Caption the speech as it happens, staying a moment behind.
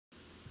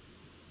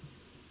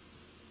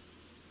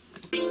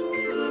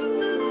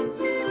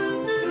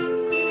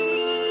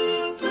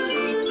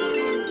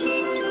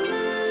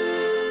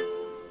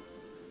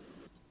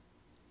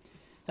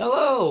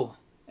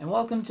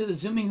welcome to the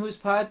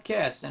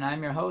zoominghooskpodcast, and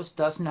I'm your host,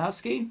 Dustin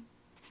DaHusky.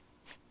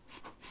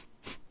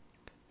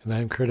 And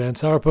I'm Kurt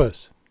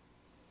Sourpuss.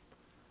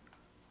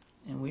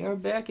 And we are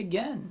back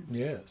again.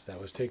 Yes, that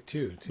was take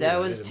two. That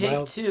was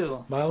take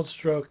two. Mild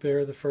stroke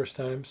there the first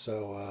time,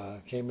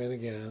 so came in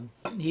again.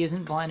 He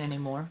isn't blind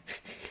anymore.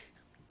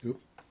 Oop.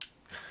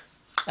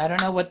 I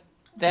don't know what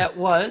that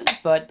was,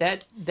 but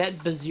that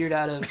bazzered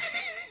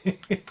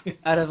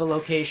out of a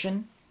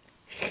location.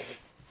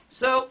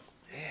 So,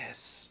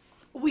 yes,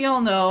 we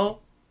all know,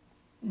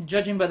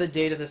 judging by the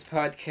date of this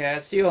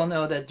podcast, you all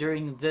know that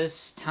during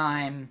this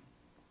time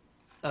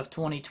of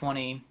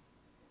 2020,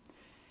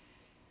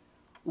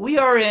 we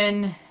are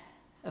in,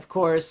 of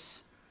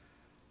course,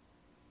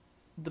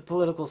 the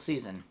political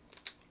season.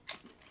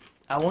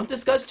 I won't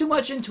discuss too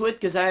much into it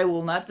because I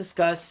will not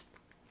discuss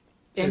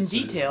in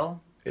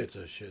detail. It's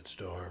a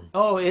shitstorm.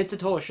 Oh, it's a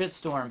total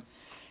shitstorm.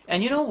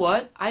 And you know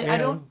what? I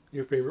don't...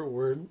 Your favorite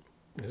word?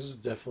 This is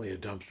definitely a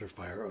dumpster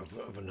fire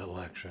of an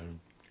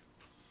election.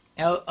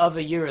 Of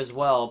a year as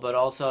well, but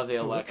also of the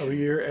election. Of a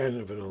year and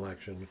of an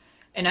election.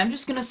 And I'm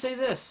just going to say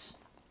this.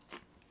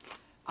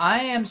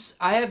 I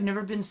have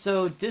never been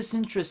so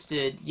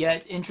disinterested,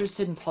 yet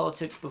interested in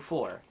politics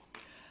before.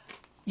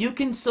 You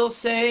can still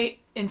say,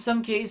 in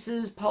some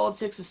cases,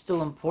 politics is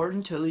still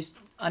important to at least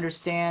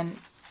understand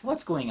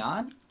what's going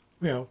on.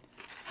 Yeah.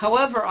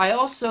 However, I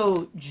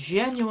also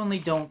genuinely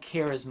don't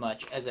care as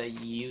much as I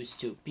used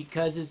to,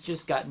 because it's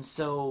just gotten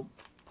so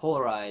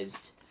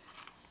polarized.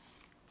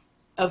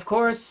 Of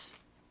course,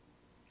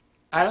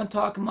 I don't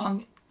talk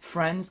among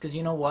friends, because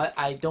you know what?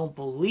 I don't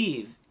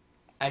believe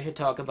I should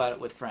talk about it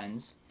with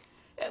friends.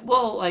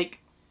 Well, like,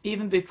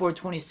 even before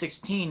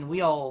 2016,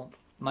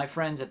 my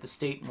friends at the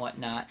state and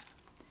whatnot,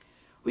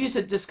 we used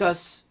to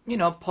discuss,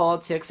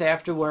 politics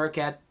after work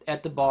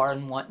at the bar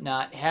and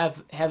whatnot,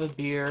 have a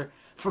beer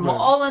from right.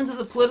 all ends of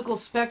the political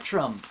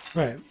spectrum.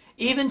 Right.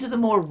 Even to the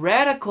more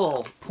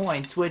radical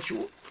points, which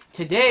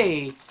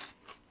today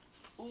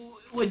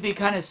would be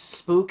kind of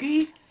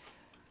spooky.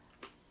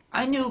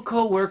 I knew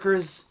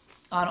co-workers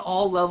on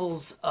all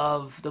levels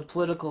of the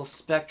political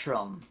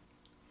spectrum.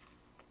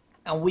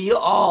 And we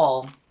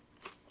all,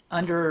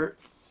 under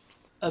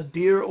a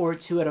beer or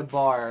two at a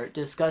bar,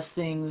 discuss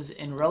things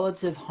in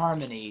relative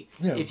harmony,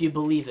 if you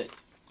believe it.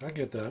 I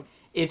get that.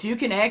 If you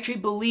can actually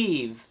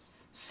believe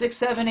 6,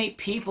 7, 8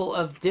 people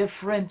of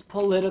different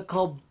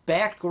political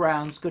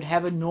backgrounds could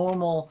have a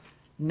normal,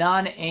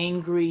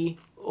 non-angry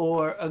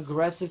or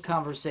aggressive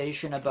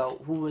conversation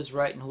about who was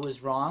right and who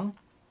was wrong.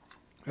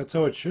 That's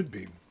how it should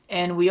be.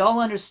 And we all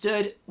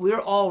understood we're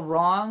all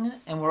wrong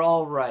and we're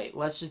all right.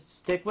 Let's just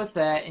stick with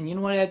that. And you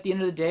know what? At the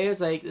end of the day, it's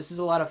like, this is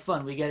a lot of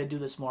fun. We got to do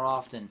this more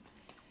often.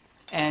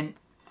 And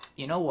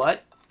you know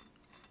what?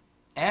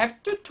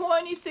 After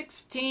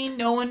 2016,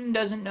 no one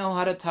doesn't know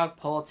how to talk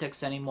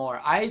politics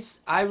anymore.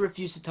 I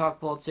refuse to talk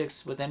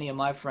politics with any of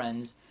my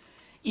friends.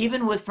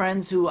 Even with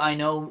friends who I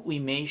know we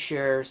may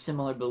share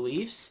similar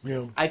beliefs.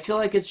 Yeah. I feel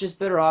like it's just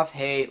better off,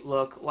 hey,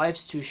 look,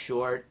 life's too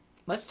short.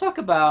 Let's talk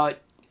about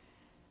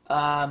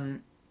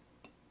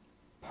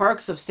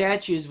parks of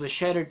statues with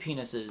shattered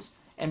penises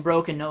and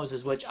broken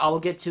noses, which I'll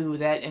get to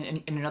that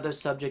in another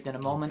subject in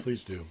a moment.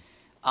 Please do.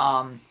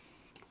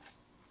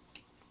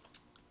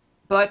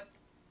 But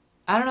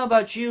I don't know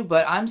about you,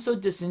 but I'm so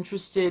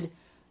disinterested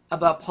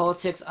about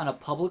politics on a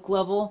public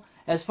level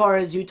as far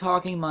as you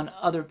talking among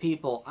other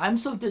people. I'm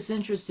so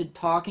disinterested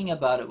talking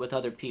about it with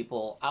other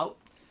people out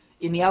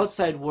in the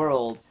outside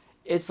world.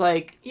 It's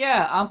like,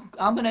 yeah,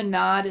 I'm gonna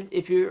nod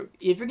if you're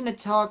gonna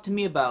talk to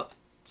me about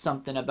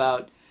something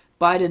about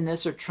Biden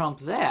this or Trump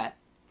that.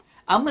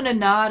 I'm gonna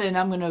nod and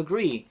I'm gonna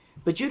agree.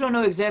 But you don't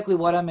know exactly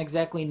what I'm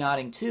exactly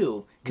nodding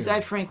to, because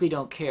I frankly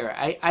don't care.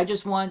 I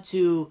just want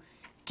to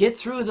get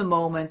through the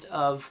moment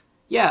of,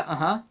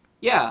 yeah,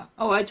 yeah,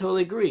 oh, I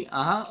totally agree,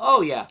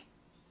 oh,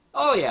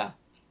 yeah,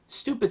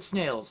 stupid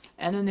snails,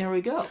 and then there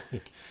we go.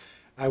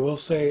 I will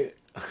say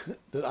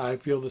that I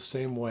feel the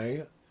same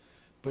way,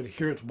 but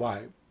here's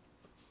why.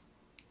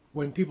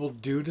 When people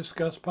do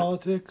discuss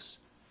politics,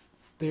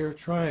 they are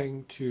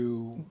trying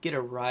to get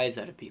a rise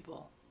out of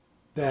people.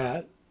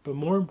 That, but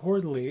more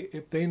importantly,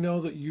 if they know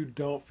that you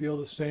don't feel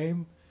the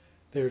same,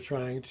 they're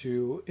trying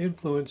to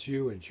influence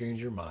you and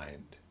change your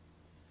mind.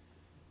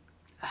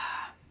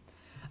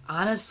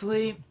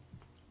 Honestly,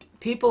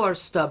 people are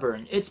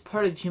stubborn. It's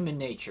part of human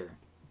nature.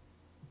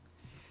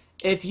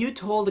 If you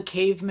told a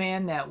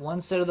caveman that one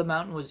side of the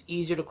mountain was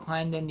easier to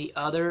climb than the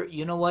other,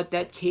 you know what?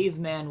 That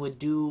caveman would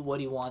do what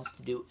he wants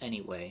to do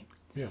anyway.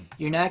 Yeah.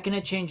 You're not going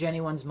to change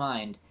anyone's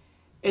mind.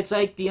 It's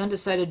like the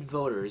undecided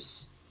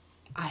voters.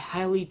 I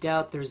highly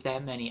doubt there's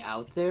that many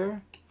out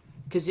there.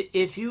 Because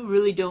if you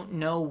really don't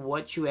know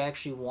what you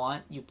actually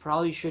want, you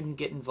probably shouldn't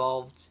get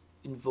involved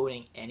in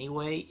voting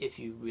anyway if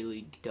you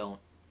really don't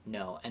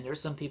know. And there's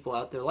some people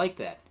out there like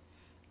that.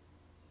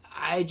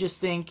 I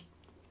just think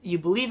you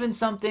believe in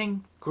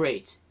something,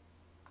 great.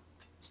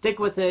 Stick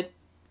with it.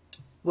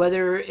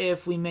 Whether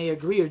if we may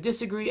agree or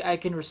disagree, I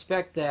can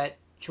respect that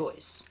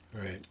choice.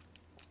 Right.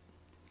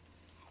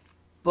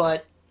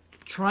 But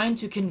trying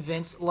to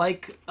convince,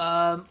 like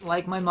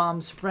my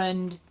mom's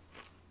friend,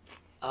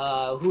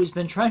 who's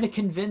been trying to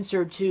convince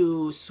her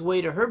to sway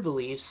to her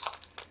beliefs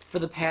for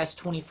the past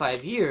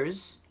 25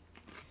 years.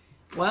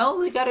 Well,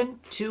 they got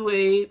into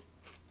a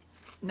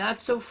not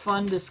so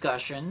fun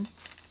discussion.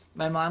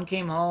 My mom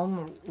came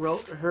home,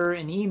 wrote her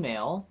an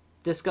email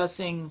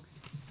discussing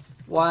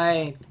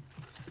why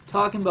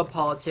talking about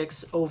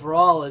politics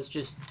overall has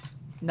just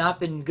not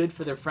been good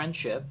for their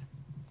friendship.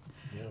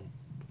 Yeah.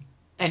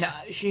 And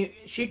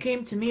she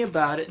came to me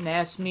about it and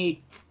asked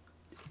me,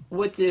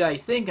 what did I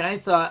think? And I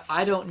thought,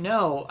 I don't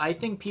know. I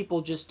think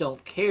people just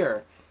don't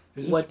care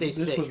what they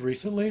say. This was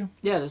recently?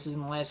 Yeah, this is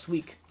in the last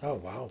week. Oh,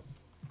 wow.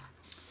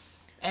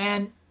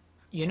 And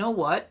you know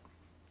what?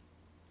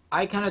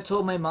 I kind of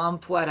told my mom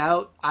flat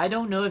out, I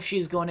don't know if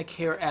she's going to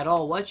care at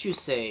all what you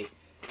say,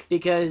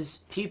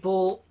 because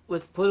people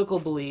with political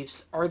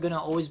beliefs are going to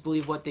always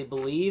believe what they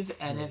believe,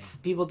 and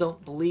if people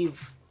don't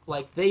believe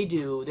like they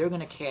do, they're going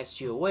to cast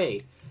you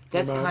away.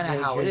 That's kind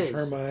of how it is.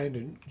 Her mind,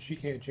 and she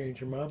can't change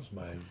her mom's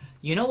mind.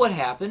 You know what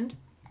happened?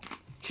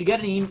 She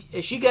got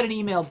an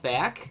email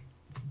back.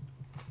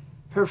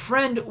 Her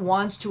friend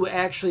wants to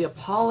actually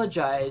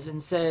apologize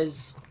and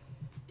says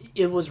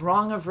it was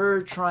wrong of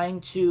her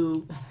trying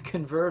to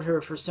convert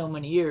her for so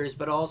many years,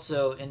 but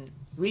also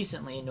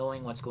recently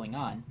knowing what's going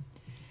on.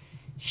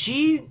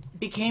 She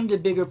became the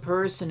bigger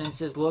person and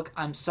says, look,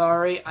 I'm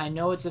sorry. I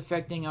know it's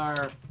affecting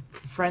our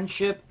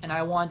friendship, and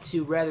I want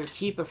to rather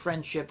keep a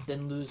friendship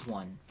than lose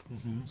one.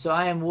 Mm-hmm. So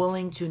I am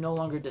willing to no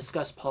longer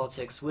discuss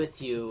politics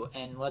with you,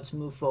 and let's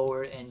move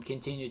forward and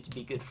continue to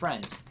be good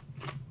friends.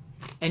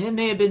 And it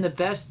may have been the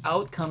best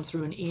outcome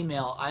through an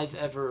email I've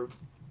ever...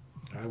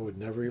 I would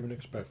never even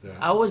expect that.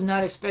 I was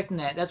not expecting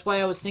that. That's why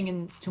I was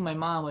thinking to my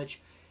mom,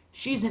 which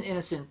she's an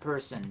innocent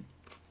person.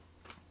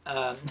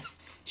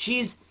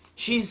 She's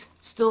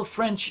still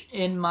French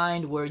in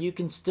mind, where you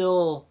can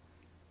still,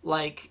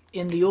 like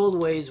in the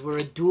old ways where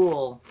a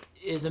duel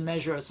is a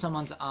measure of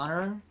someone's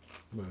honor.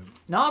 Right.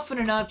 Now, often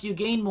enough, you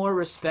gain more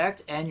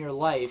respect and your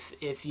life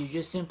if you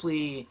just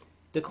simply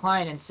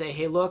decline and say,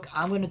 hey, look,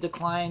 I'm going to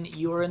decline.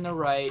 You're in the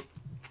right.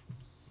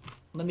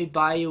 Let me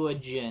buy you a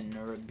gin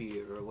or a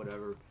beer or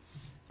whatever.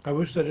 I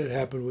wish that had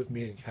happened with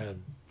me and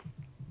Ken.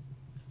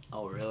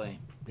 Oh, really?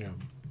 Yeah,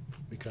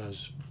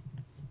 because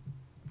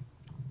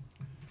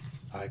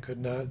I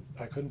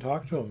couldn't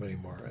talk to him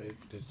anymore. It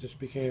just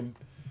became,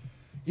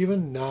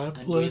 even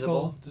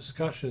non-political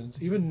discussions,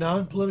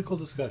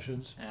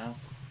 Yeah.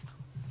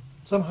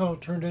 somehow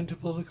turned into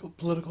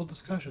political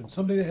discussions,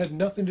 something that had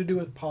nothing to do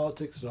with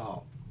politics at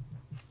all,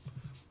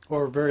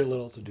 or very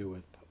little to do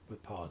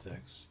with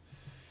politics.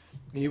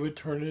 He would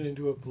turn it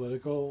into a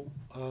political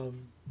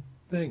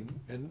thing,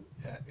 and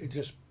it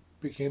just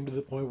became to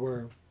the point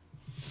where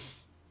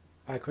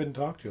I couldn't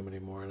talk to him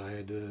anymore, and I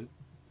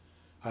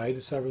had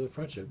to sever the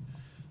friendship.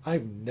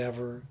 I've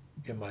never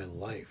in my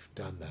life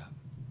done that,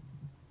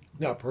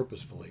 not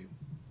purposefully.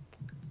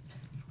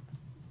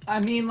 I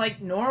mean,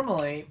 like,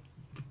 normally,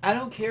 I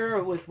don't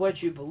care with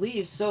what you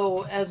believe,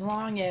 so as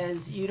long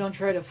as you don't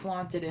try to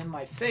flaunt it in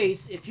my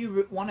face, if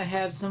you want to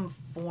have some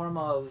form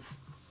of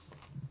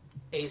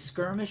a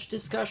skirmish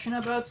discussion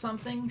about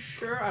something,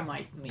 sure, I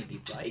might maybe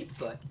bite,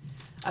 but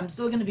I'm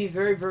still going to be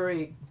very,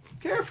 very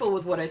careful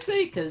with what I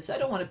say, because I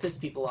don't want to piss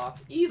people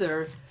off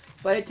either,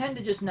 but I tend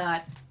to just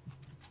not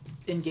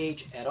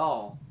engage at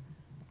all.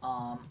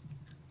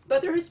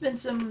 But there has been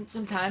some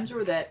times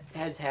where that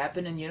has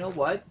happened, and you know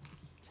what?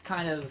 It's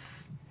kind of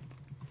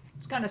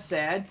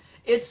sad.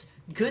 It's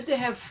good to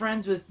have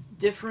friends with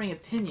differing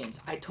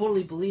opinions. I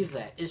totally believe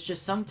that. It's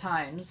just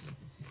sometimes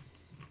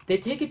they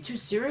take it too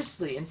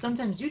seriously, and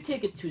sometimes you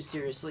take it too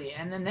seriously,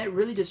 and then that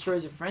really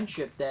destroys a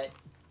friendship that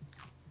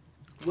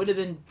would have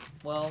been,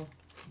 well,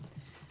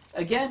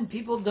 again,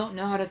 people don't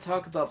know how to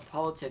talk about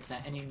politics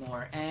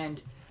anymore,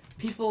 and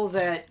people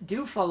that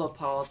do follow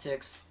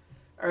politics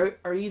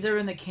are either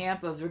in the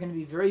camp of they're going to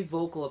be very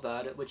vocal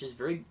about it, which is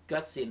very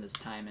gutsy in this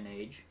time and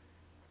age,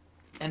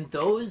 and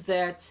those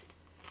that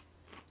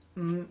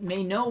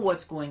may know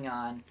what's going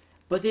on,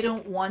 but they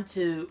don't want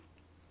to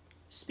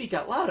speak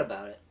out loud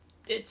about it.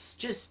 It's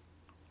just,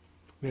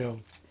 yeah.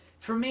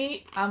 For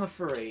me, I'm a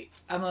furry.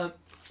 I'm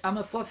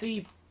a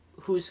fluffy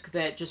hoosk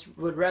that just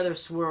would rather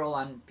swirl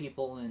on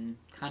people and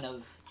kind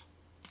of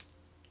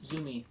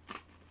zoomy.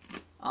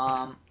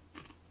 And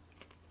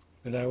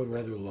I would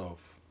rather loaf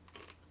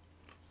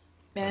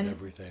on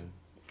everything.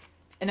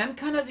 And I'm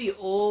kind of the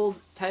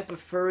old type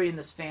of furry in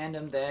this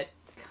fandom that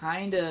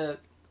kind of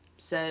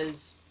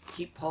says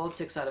keep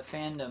politics out of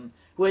fandom,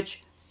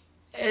 which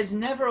has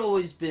never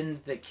always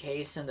been the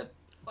case.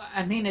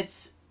 I mean,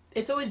 it's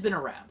always been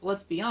around,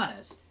 let's be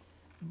honest,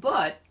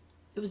 but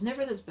it was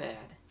never this bad.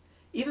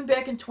 Even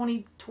back in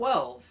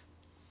 2012,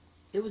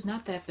 it was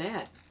not that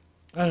bad.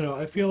 I don't know,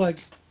 I feel like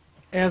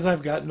as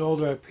I've gotten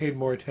older, I've paid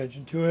more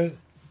attention to it.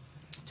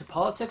 To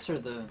politics or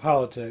the...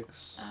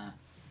 Politics.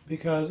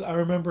 Because I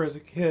remember as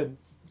a kid,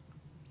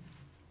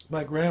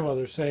 my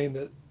grandmother saying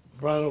that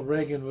Ronald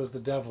Reagan was the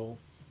devil.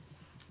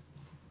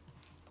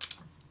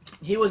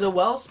 He was a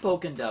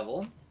well-spoken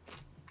devil.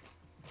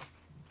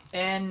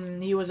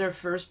 And he was our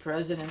first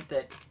president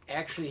that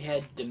actually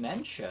had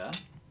dementia.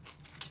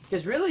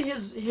 Because really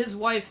his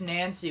wife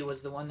Nancy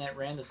was the one that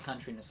ran this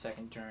country in his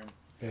second term.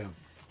 Yeah.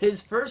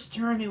 His first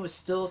term he was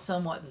still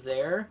somewhat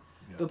there,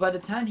 but by the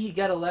time he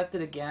got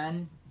elected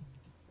again,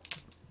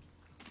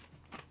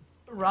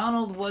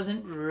 Ronald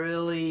wasn't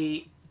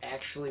really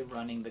actually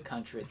running the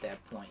country at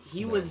that point.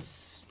 He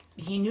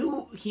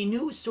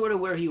knew sort of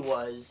where he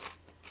was,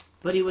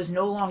 but he was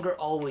no longer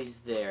always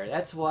there.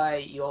 That's why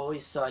you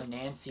always saw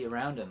Nancy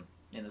around him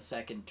in the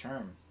second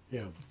term.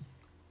 Yeah.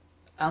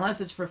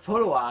 Unless it's for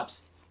photo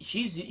ops,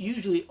 she's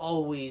usually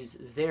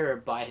always there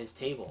by his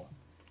table.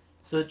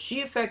 So she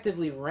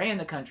effectively ran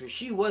the country.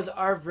 She was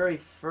our very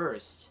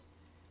first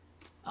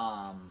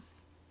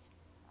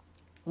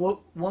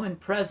woman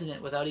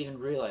president without even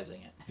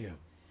realizing it.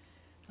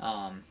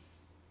 Yeah.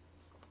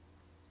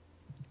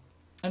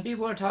 And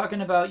people are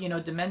talking about,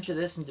 dementia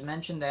this and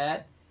dementia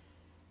that.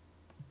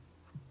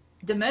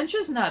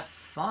 Dementia's not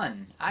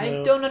fun.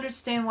 I don't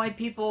understand why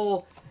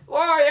people...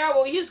 Oh, yeah,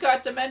 well, he's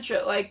got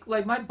dementia. Like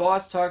my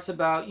boss talks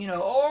about,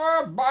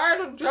 oh,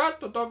 Biden got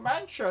the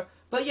dementia.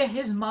 But yeah,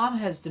 his mom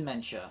has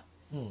dementia.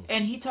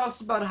 And he talks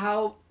about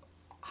how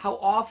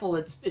awful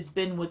it's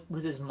been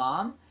with his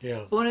mom.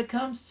 Yeah. But when it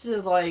comes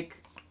to,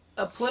 like,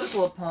 a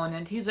political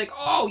opponent, he's like,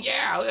 oh,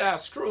 yeah,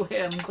 screw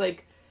him. It's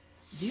like,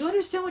 do you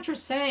understand what you're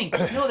saying?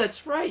 No,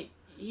 that's right.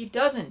 He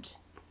doesn't.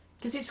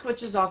 Because he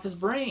switches off his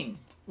brain,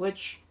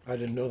 which... I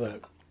didn't know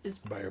that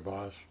by your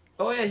boss.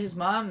 Oh, yeah, his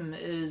mom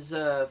is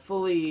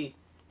fully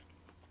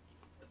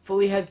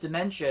has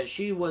dementia.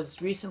 She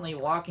was recently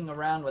walking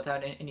around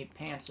without any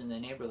pants in the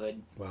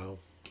neighborhood. Wow.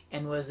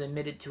 And was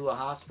admitted to a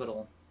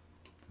hospital.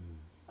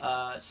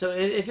 So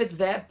if it's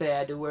that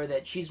bad to where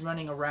that she's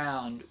running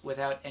around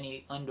without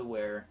any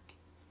underwear,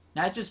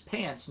 not just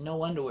pants,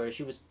 no underwear,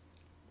 she was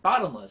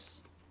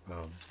bottomless.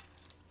 Wow.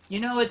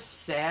 It's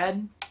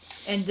sad,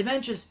 and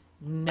dementia's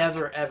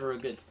never ever a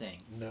good thing.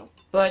 No.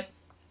 But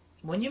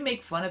when you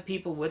make fun of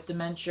people with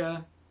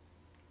dementia,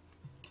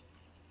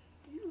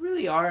 you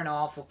really are an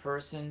awful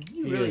person.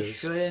 You really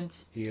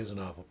shouldn't. He is an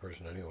awful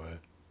person anyway.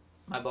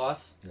 My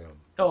boss? Yeah.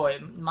 Oh,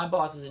 my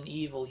boss is an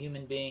evil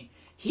human being.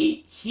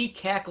 He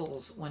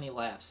cackles when he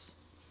laughs.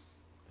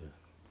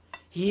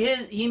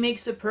 Yeah. He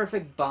makes a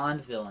perfect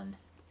Bond villain.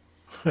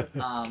 But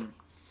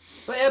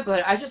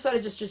I just thought I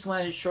just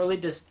wanted to shortly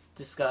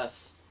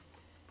discuss.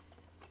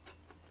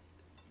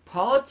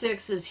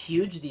 Politics is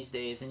huge these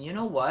days, and you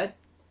know what?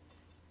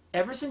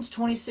 Ever since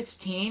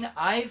 2016,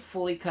 I've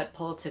fully cut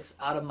politics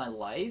out of my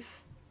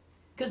life.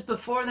 Because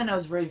before then I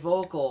was very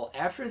vocal.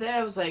 After that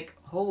I was like,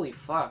 holy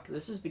fuck,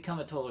 this has become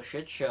a total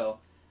shit show.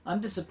 I'm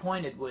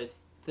disappointed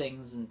with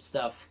things and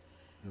stuff.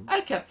 Yep.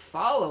 I kept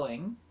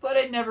following, but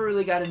I never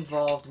really got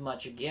involved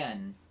much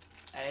again.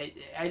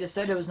 I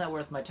decided it was not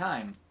worth my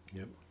time.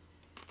 Yep.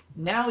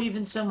 Now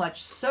even so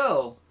much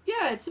so,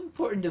 yeah, it's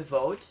important to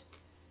vote.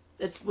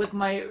 It's with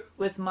my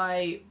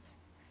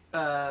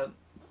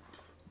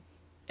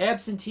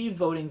absentee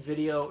voting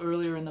video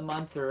earlier in the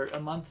month or a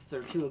month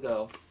or two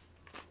ago.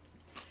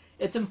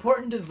 It's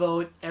important to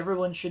vote.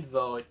 Everyone should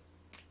vote.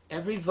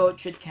 Every vote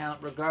should count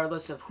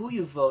regardless of who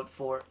you vote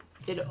for.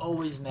 It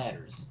always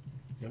matters.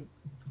 Yep.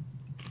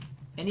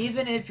 And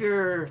even if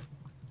you're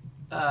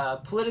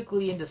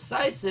politically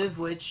indecisive,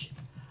 which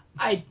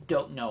I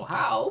don't know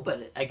how,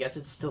 but I guess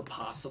it's still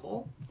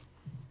possible,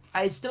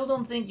 I still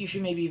don't think you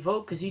should maybe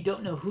vote because you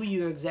don't know who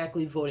you're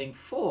exactly voting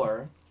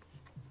for,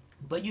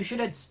 but you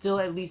should still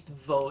at least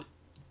vote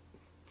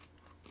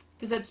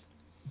because that's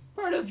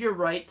part of your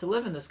right to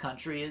live in this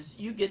country is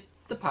you get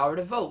the power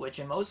to vote, which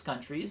in most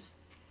countries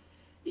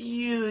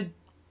you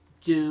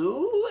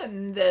do,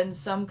 and then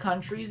some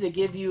countries they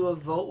give you a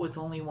vote with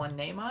only one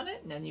name on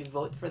it, and then you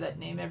vote for that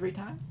name every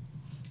time.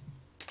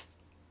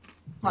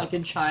 Like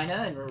in China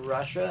and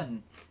Russia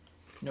and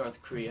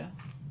North Korea.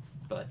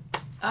 But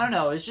I don't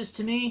know, it's just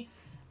to me,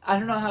 I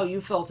don't know how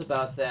you felt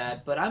about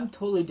that, but I'm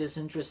totally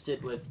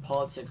disinterested with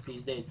politics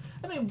these days.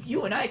 I mean,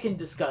 you and I can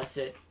discuss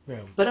it,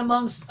 but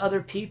amongst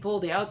other people,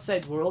 the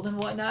outside world and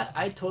whatnot,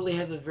 I totally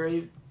have a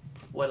very,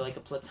 like a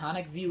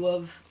platonic view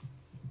of,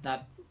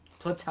 not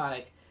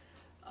platonic,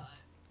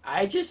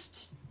 I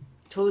just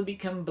totally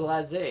become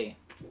blasé,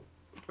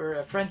 or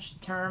a French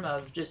term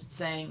of just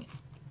saying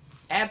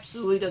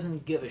absolutely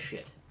doesn't give a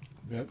shit.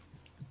 Yep.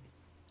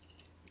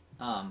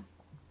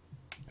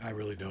 I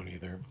really don't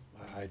either.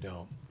 I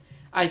don't.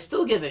 I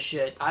still give a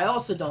shit. I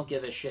also don't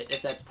give a shit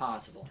if that's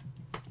possible.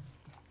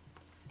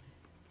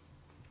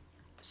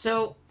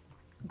 So,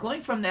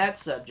 going from that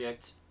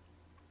subject,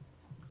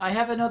 I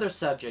have another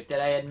subject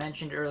that I had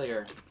mentioned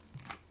earlier.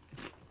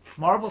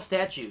 Marble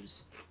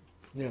statues.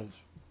 Yes.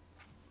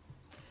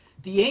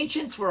 The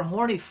ancients were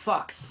horny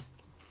fucks,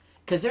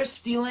 because they're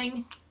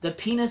stealing the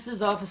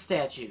penises off of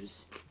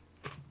statues.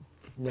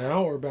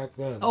 Now or back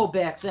then? Oh,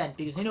 back then,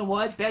 because you know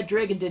what? Bad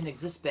Dragon didn't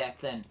exist back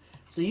then.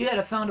 So you had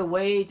to find a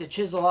way to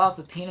chisel off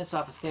a penis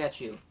off a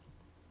statue.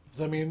 Does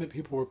that mean that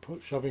people were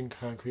shoving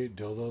concrete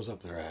dildos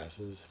up their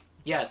asses?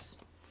 Yes.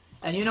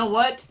 And you know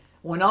what?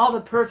 When all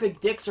the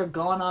perfect dicks are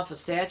gone off of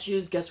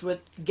statues, guess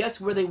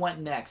where they went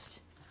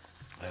next?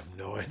 I have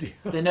no idea.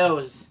 The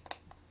nose.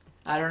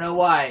 I don't know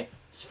why.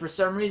 For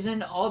some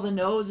reason, all the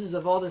noses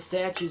of all the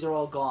statues are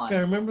all gone. Yeah,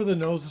 I remember the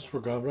noses were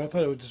gone, but I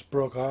thought it just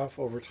broke off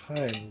over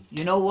time.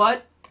 You know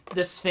what?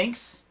 The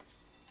Sphinx.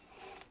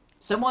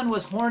 Someone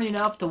was horny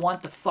enough to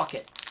want to fuck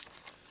it.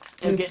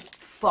 And get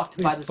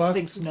fucked by the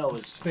Sphinx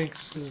nose.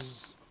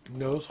 Sphinx's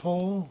nose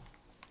hole?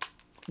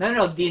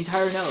 No, the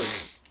entire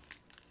nose.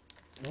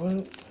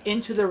 What?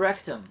 Into the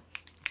rectum.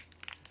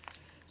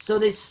 So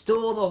they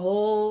stole the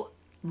whole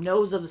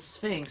nose of the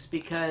Sphinx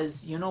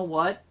because, you know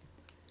what?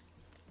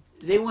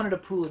 They wanted a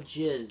pool of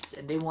jizz,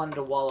 and they wanted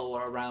to wallow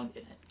around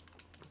in it.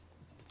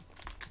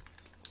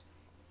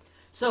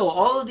 So,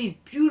 all of these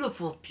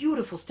beautiful,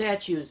 beautiful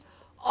statues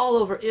all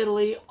over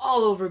Italy,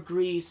 all over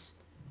Greece.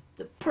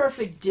 The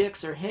perfect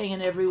dicks are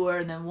hanging everywhere,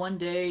 and then one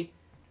day,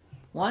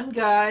 one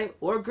guy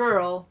or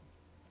girl,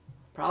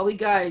 probably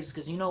guys,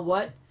 because you know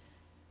what?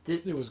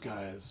 It was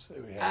guys.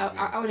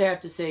 I would have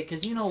to say,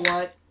 because you know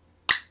what?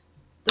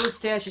 Those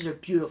statues are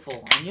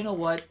beautiful, and you know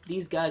what?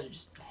 These guys are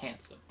just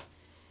handsome.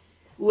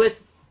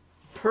 With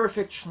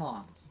perfect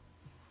schlongs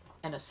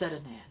and a set of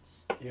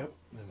nads. Yep,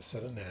 and a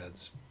set of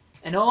nads.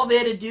 And all they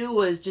had to do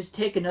was just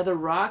take another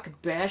rock,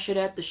 bash it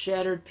at the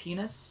shattered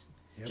penis,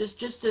 yep.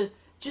 just to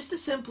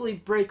simply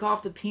break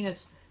off the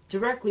penis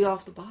directly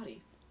off the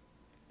body.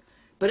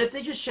 But if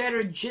they just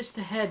shattered just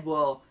the head,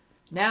 well,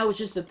 now it's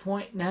just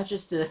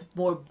a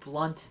more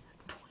blunt,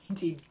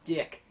 pointy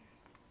dick.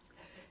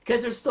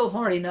 Because they're still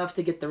horny enough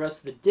to get the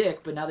rest of the dick,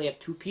 but now they have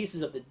two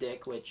pieces of the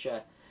dick, which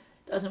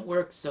doesn't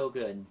work so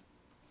good.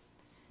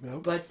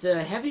 Nope. But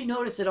have you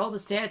noticed that all the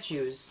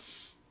statues,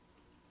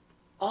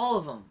 all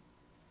of them,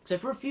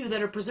 except for a few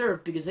that are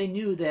preserved because they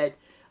knew that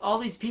all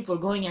these people are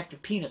going after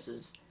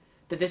penises,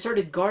 that they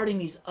started guarding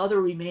these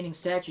other remaining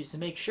statues to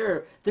make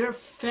sure their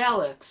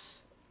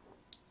phalluses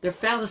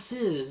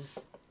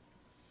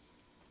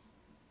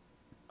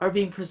are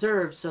being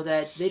preserved so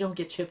that they don't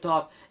get chipped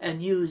off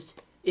and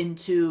used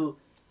into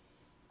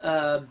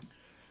Gluteus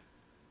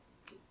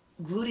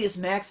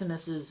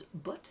Maximus's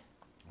butt.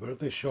 What if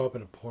they show up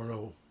in a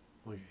porno?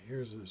 Like,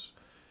 here's this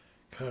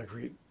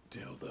concrete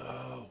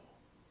dildo.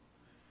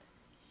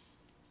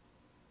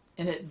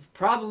 And it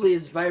probably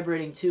is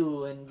vibrating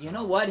too, and you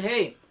know what?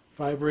 Hey.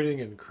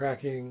 Vibrating and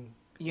cracking.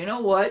 You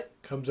know what?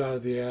 Comes out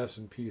of the ass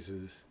in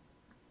pieces.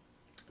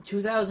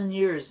 2,000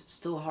 years,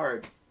 still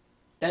hard.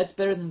 That's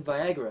better than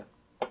Viagra.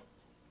 Yeah,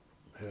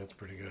 that's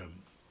pretty good.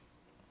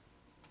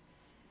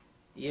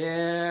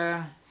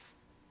 Yeah.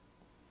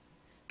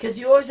 Because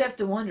you always have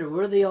to wonder,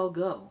 where they all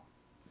go?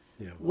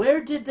 Yeah.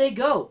 Where did they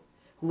go?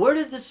 Where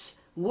did the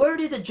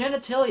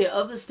genitalia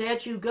of the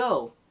statue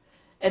go?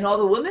 And all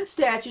the women's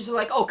statues are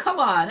like, oh, come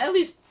on, at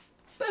least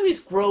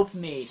grope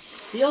me.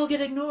 They all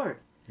get ignored.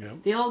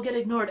 Yep. They all get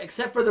ignored,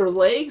 except for their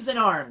legs and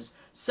arms.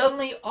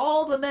 Suddenly,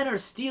 all the men are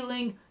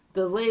stealing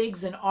the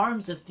legs and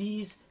arms of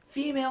these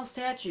female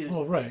statues.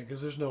 Well, right,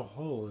 because there's no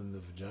hole in the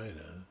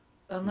vagina.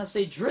 Unless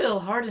they drill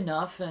hard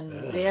enough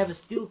and they have a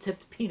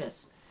steel-tipped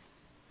penis.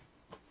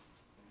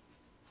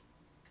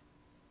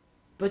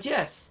 But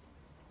yes,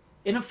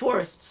 in a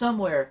forest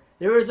somewhere,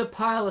 there is a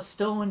pile of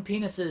stolen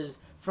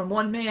penises from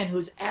one man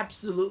who's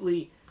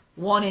absolutely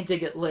wanting to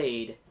get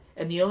laid.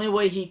 And the only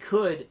way he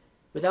could,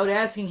 without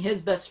asking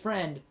his best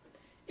friend,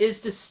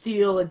 is to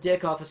steal a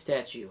dick off a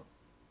statue.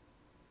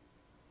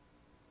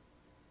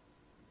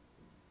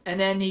 And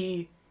then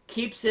he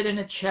keeps it in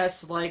a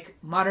chest like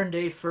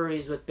modern-day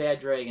furries with bad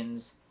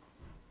dragons.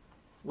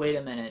 Wait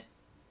a minute.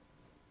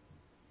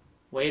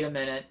 Wait a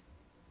minute.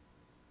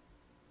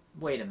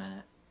 Wait a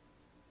minute.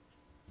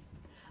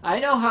 I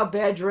know how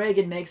Bad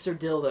Dragon makes their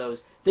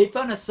dildos. They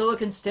found a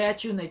silicon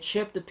statue and they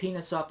chipped the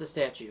penis off the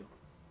statue.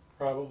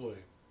 Probably.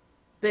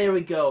 There we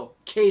go.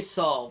 Case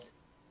solved.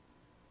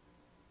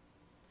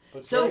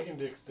 But dragon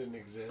dicks didn't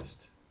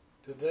exist,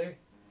 did they?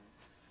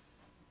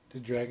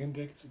 Did dragon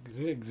dicks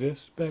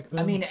exist back then?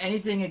 I mean,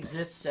 anything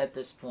exists at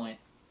this point.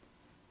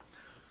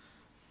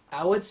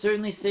 I would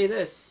certainly say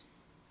this.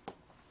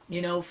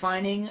 You know,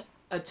 finding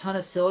a ton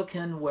of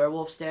silicon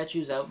werewolf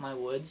statues out in my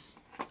woods.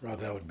 Oh,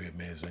 that would be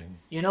amazing.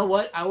 You know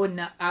what? I would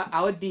not.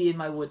 I would be in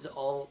my woods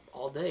all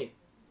day.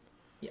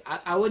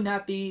 I would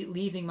not be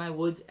leaving my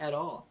woods at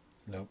all.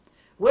 Nope.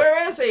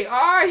 Where is he?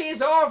 Oh,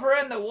 he's over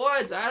in the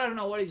woods. I don't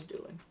know what he's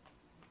doing.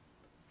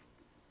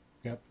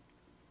 Yep.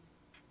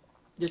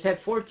 Just have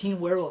 14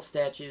 werewolf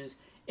statues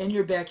in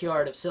your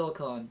backyard of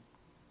silicone.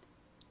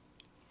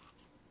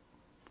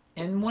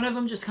 And one of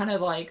them just kind of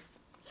like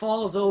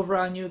falls over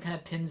on you, kind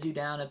of pins you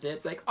down a bit.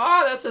 It's like,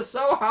 oh, this is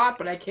so hot,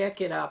 but I can't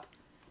get up.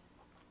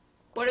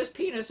 But his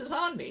penis is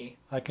on me.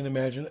 I can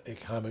imagine a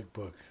comic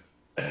book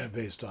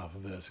based off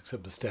of this,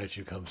 except the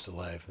statue comes to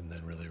life and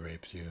then really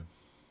rapes you.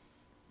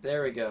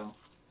 There we go.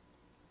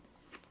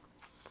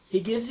 He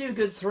gives you a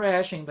good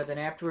thrashing, but then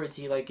afterwards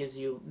he like gives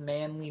you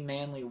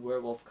manly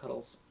werewolf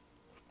cuddles.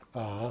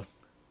 Uh-huh.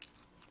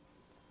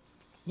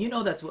 You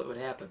know that's what would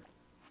happen.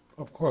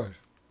 Of course.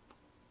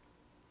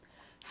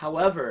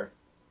 However,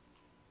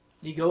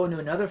 you go into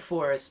another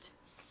forest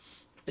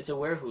It's a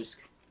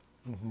werehoosk.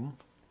 Mm-hmm.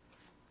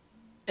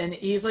 And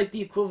he's like the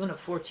equivalent of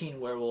 14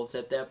 werewolves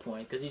at that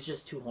point, because he's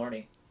just too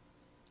horny.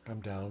 I'm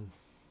down.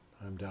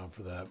 I'm down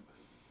for that.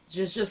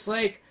 It's just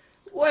like,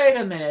 wait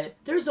a minute,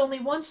 there's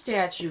only one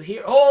statue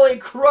here. Holy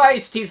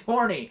Christ, he's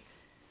horny.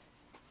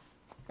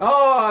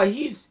 Oh,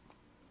 he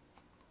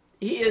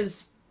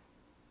is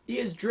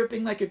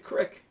dripping like a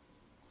crick.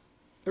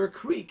 Or a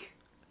creek.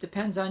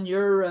 Depends on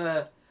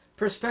your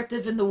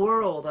perspective in the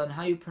world, on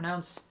how you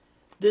pronounce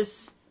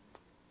this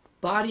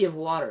body of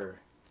water.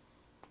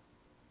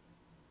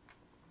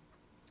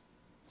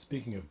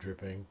 Speaking of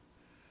dripping,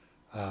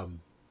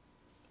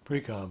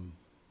 pre-com.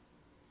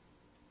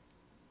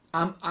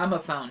 I'm a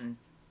fountain.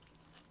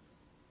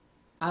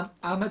 I'm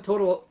a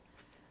total.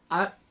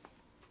 I'm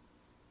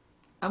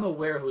a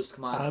werehoosk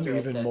monster. I'm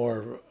even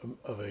more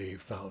of a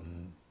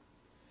fountain.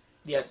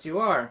 Yes, you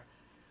are.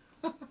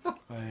 I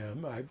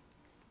am.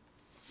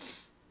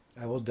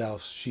 I will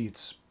douse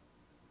sheets.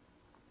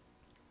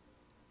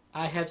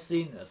 I have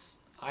seen this.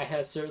 I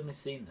have certainly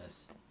seen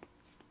this.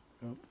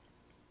 Yep.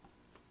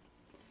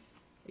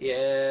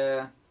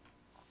 Yeah.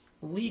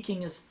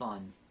 Leaking is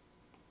fun.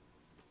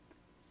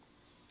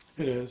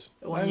 It is.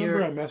 I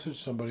remember I messaged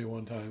somebody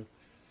one time.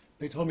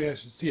 They told me I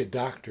should see a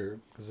doctor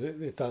because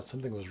they thought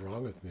something was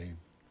wrong with me.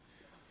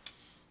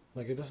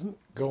 Like, it doesn't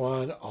go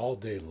on all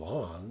day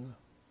long.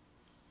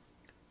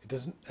 It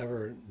doesn't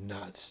ever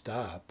not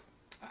stop.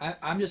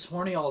 I'm just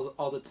horny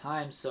all the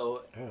time,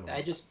 so Oh.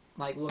 I just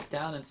like look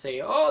down and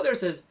say, "Oh,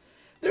 there's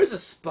a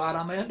spot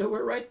on my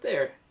underwear right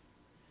there."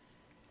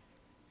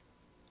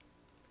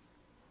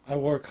 I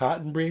wore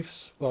cotton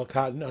briefs,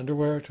 cotton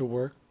underwear to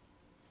work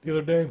the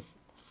other day.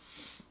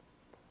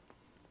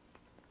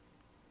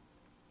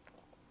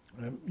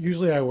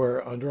 Usually I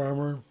wear Under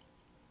Armour,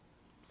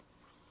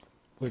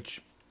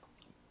 which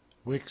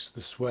wicks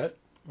the sweat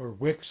or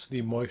wicks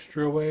the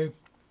moisture away.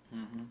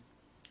 Mm-hmm.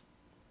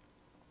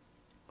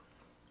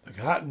 The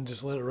cotton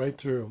just let it right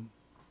through.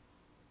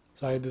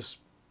 So I had this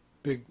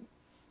big,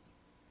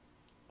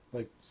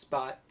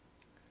 Spot.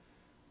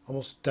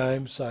 almost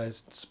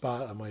dime-sized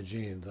spot on my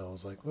jeans. I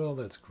was like, well,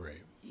 that's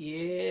great.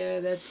 Yeah,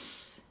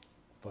 that's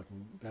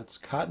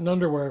cotton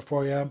underwear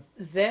for you.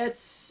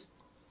 that's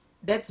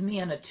me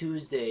on a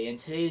Tuesday, and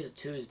today's a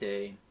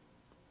Tuesday.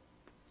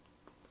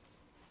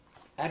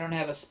 I don't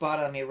have a spot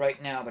on me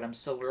right now, but I'm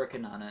still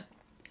working on it.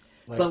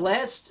 But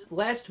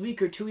last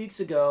week or 2 weeks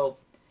ago,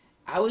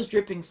 I was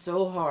dripping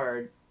so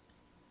hard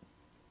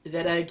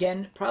that I,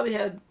 again, probably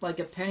had like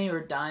a penny or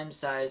dime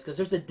size, because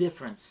there's a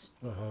difference.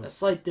 Uh-huh. A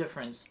slight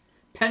difference.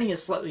 Penny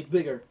is slightly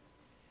bigger.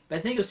 But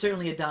I think it was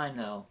certainly a dime,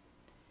 though.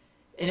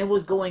 And it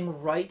was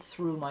going right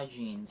through my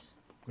jeans.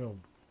 Oh.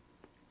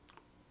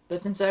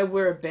 But since I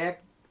wear a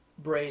back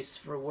brace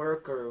for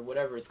work, or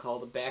whatever it's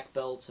called, a back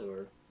belt,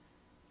 or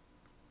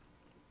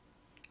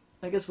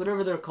I guess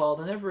whatever they're called,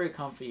 and they're very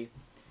comfy,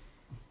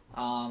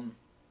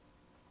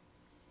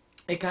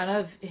 it kind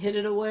of hid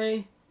it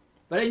away,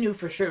 but I knew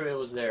for sure it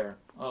was there.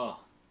 Oh.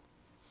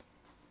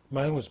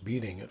 Mine was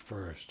beating at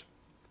first.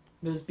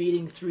 It was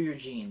beating through your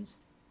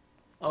jeans.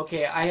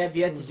 Okay, I have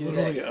yet to do that. It was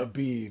literally a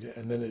bead,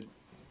 and then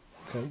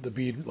the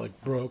bead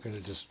broke, and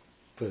it just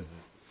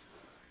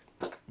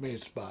made a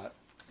spot.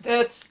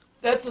 That's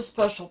a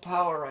special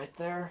power right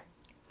there.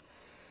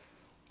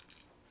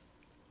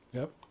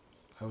 Yep,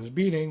 I was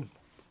beating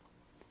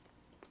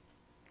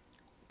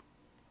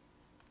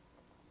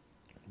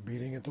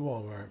at the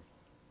Walmart.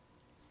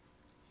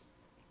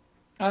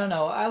 I don't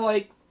know. I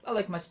like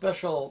my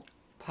special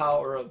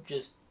power of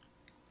just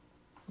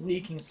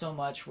leaking so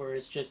much where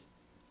it's just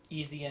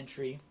easy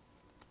entry.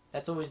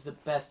 That's always the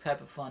best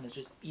type of fun, is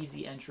just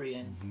easy entry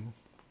in. Mm-hmm.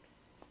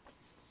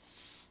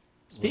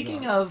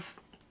 Speaking of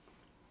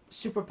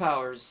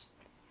superpowers,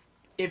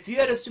 if you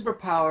had a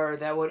superpower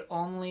that would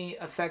only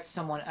affect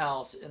someone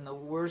else in the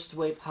worst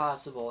way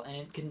possible, and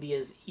it can be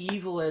as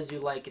evil as you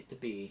like it to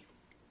be,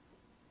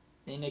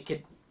 and it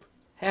could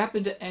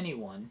happen to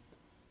anyone,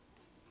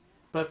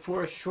 but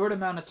for a short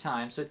amount of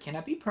time, so it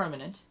cannot be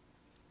permanent,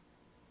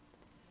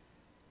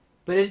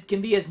 but it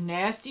can be as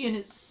nasty and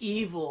as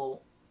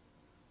evil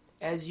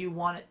as you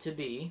want it to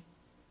be.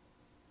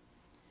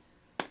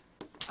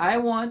 I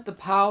want the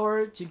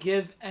power to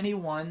give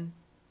anyone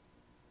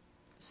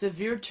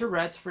severe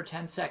Tourette's for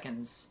 10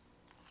 seconds.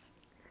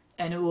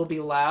 And it will be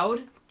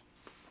loud.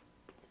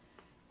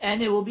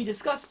 And it will be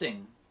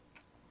disgusting.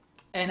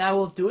 And I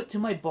will do it to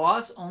my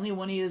boss only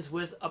when he is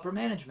with upper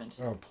management.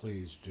 Oh,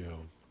 please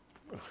do.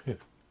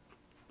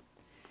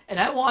 And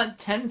I want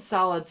 10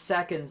 solid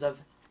seconds of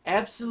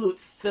absolute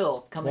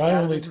filth coming Why out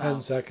of only his 10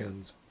 mouth.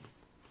 seconds?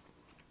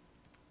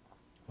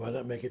 Why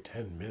not make it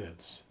 10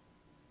 minutes?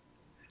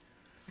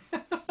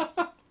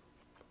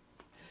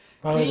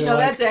 See, no,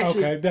 that's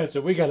actually... Okay, that's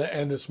it. We got to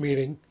end this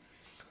meeting.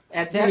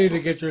 At You that need to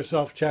get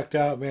yourself checked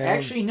out, man.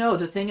 Actually, no.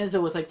 The thing is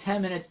that with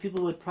 10 minutes,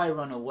 people would probably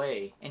run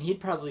away, and he'd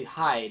probably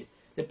hide.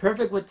 The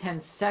perfect with 10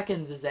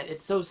 seconds is that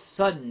it's so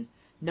sudden,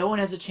 no one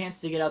has a chance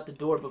to get out the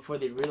door before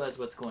they realize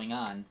what's going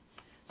on.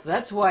 So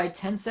that's why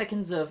 10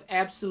 seconds of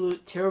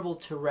absolute terrible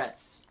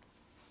Tourette's.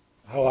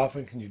 How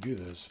often can you do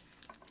this?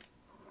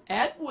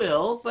 At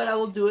will, but I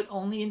will do it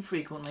only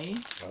infrequently.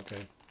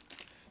 Okay.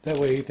 That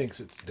way he thinks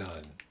it's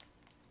done.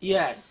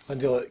 Yes.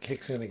 Until it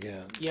kicks in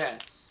again.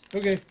 Yes.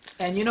 Okay.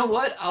 And you know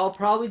what? I'll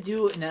probably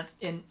do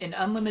an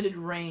unlimited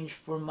range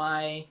for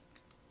my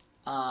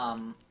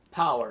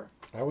power.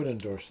 I would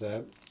endorse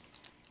that.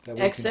 That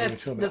way he can give it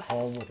to him at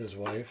home with his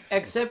wife.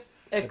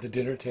 At the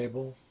dinner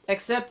table.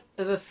 Except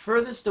the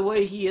furthest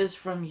away he is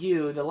from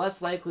you, the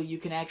less likely you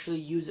can actually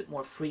use it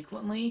more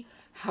frequently.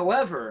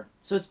 However,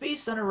 so it's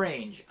based on a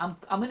range. I'm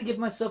going to give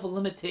myself a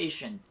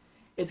limitation.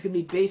 It's going to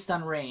be based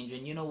on range.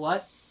 And you know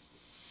what?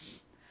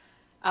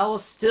 I will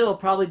still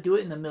probably do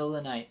it in the middle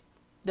of the night.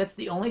 That's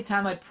the only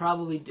time I'd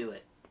probably do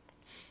it.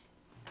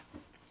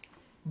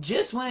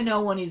 Just when I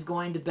know when he's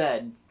going to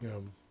bed. Yeah.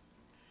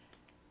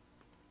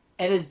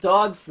 And his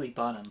dogs sleep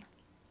on him.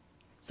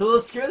 So it'll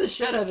scare the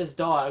shit out of his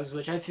dogs,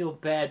 which I feel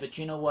bad, but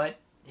you know what?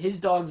 His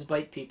dogs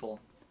bite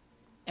people.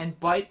 And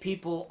bite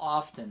people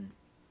often.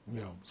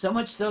 Yeah. So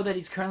much so that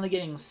he's currently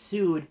getting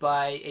sued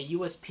by a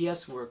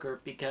USPS worker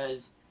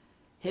because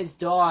his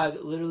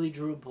dog literally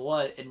drew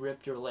blood and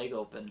ripped her leg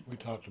open. We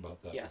talked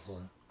about that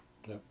before.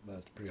 Yep,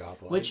 that's pretty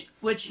awful. Which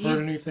heard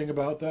anything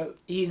about that?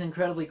 He's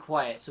incredibly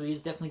quiet, so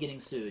he's definitely getting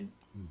sued.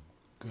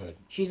 Good.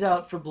 She's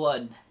out for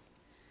blood.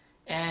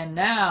 And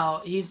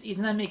now he's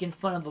not making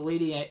fun of the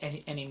lady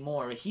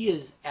anymore. He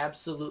is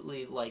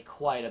absolutely like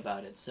quiet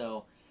about it.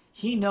 So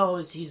he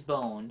knows he's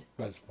boned.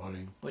 That's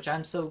funny. Which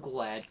I'm so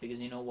glad,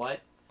 because you know what?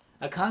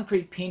 A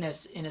concrete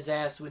penis in his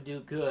ass would do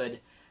good.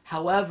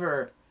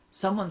 However,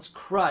 someone's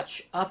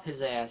crutch up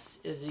his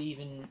ass is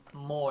even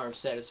more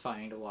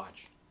satisfying to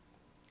watch.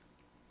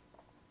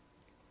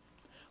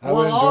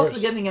 While also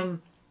giving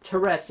him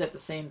Tourette's at the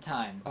same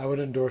time. I would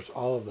endorse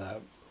all of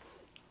that.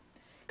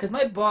 Because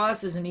my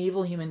boss is an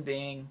evil human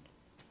being.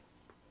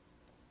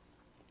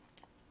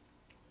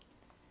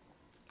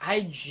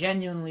 I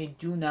genuinely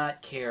do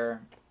not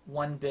care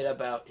one bit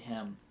about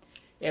him.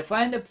 If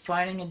I end up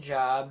finding a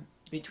job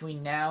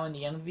between now and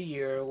the end of the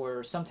year,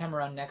 or sometime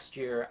around next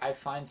year, I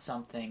find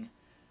something,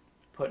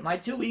 put my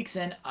 2 weeks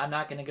in, I'm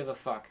not going to give a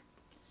fuck.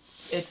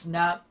 It is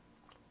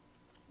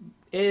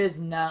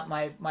not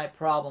my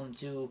problem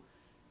to...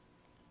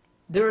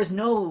 There is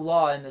no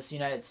law in this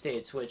United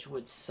States which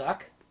would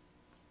suck.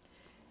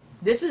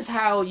 This is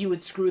how you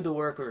would screw the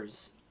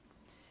workers.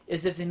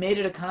 Is if they made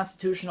it a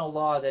constitutional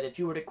law that if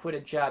you were to quit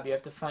a job, you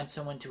have to find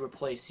someone to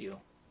replace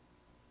you.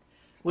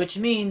 Which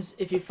means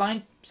if you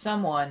find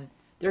someone,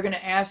 they're going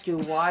to ask you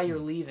why you're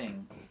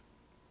leaving.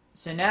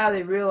 So now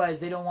they realize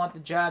they don't want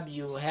the job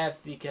you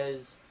have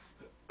because...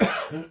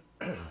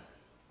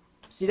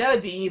 See, that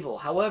would be evil.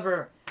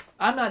 However,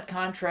 I'm not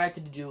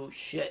contracted to do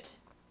shit.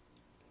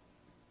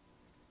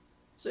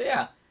 So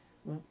yeah,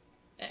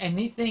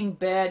 anything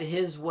bad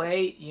his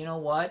way, you know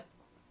what?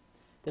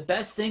 The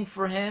best thing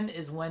for him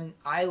is when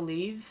I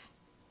leave,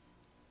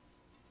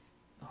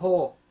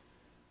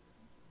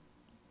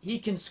 he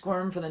can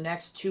squirm for the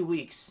next 2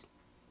 weeks.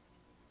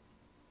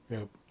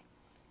 Yep.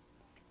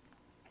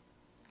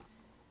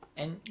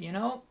 And, you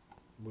know...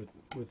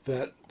 With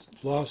that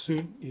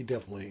lawsuit, he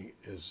definitely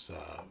is,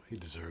 he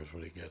deserves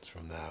what he gets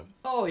from that.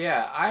 Oh,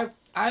 yeah.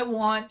 I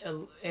want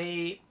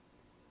a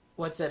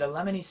what's that, a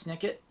Lemony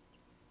Snicket?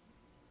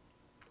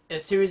 A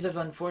series of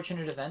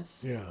unfortunate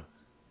events? Yeah.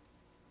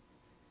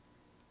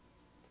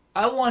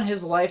 I want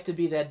his life to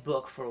be that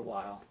book for a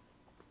while.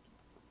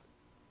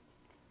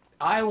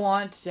 I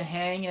want to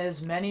hang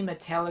as many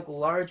metallic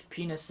large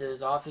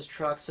penises off his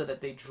truck so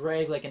that they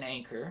drag like an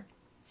anchor.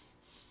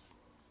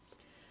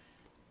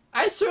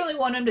 I certainly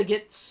want him to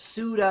get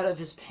sued out of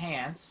his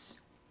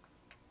pants.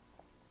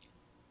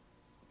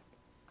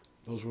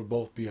 Those would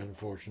both be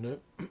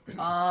unfortunate.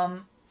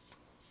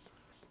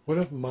 What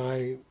if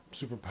my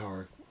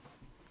superpower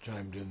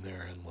chimed in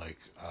there and like...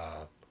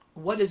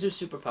 What is your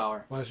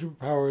superpower? My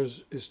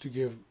superpower is to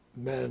give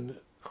men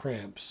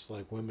cramps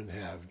like women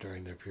have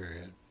during their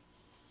period.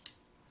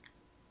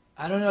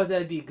 I don't know if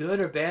that'd be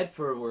good or bad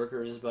for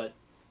workers, but...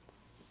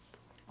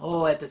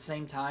 at the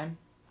same time...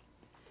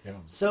 Yeah.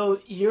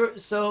 So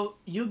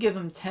you give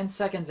him 10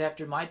 seconds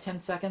after my 10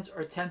 seconds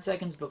or 10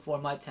 seconds before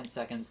my 10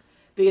 seconds.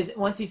 Because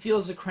once he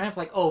feels the cramp,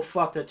 like, oh,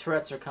 fuck, the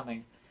Tourette's are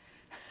coming.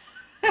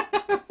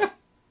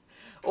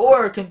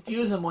 Or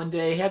confuse him one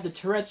day, have the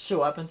Tourette's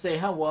show up and say,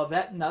 oh, well,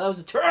 that was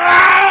a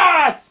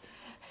Tourette's!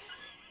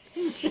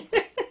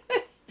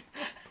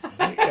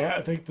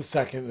 I think the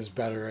second is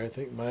better. I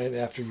think mine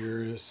after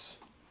yours.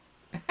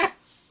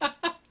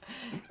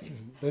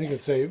 Then you can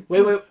say,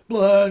 wait,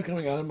 blood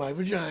coming out of my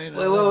vagina.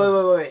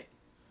 Wait.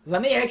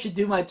 Let me actually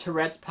do my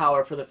Tourette's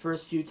power for the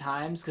first few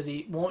times, because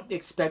he won't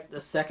expect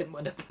the second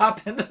one to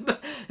pop in.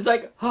 It's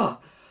like,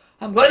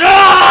 I'm going,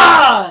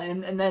 ah!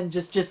 And then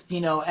just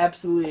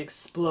absolutely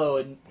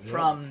explode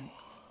from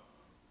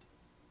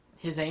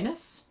his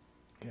anus.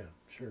 Yeah,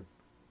 sure.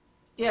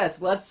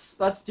 Yes,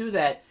 let's do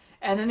that.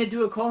 And then they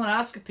do a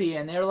colonoscopy,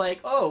 and they're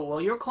like, oh,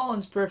 well, your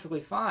colon's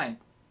perfectly fine.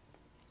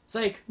 It's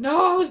like,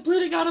 no, I was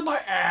bleeding out of my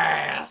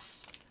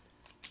ass.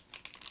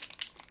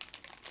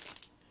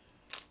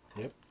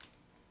 Yep,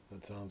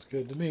 that sounds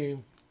good to me.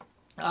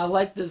 I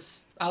like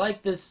this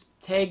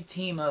tag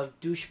team of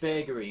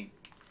douchebaggery.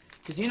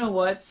 Because you know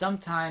what?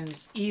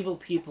 Sometimes evil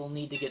people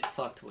need to get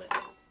fucked with.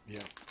 Yeah.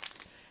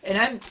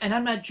 And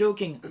I'm not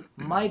joking.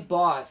 My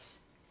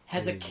boss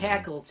has a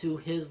cackle to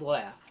his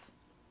laugh.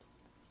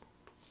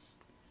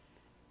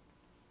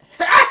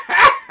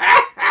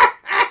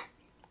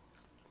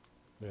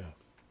 Yeah.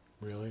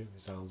 Really? He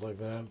sounds like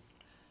that?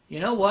 You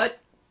know what?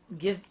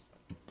 Give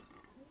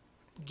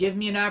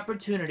me an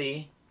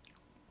opportunity.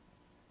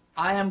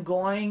 I am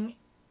going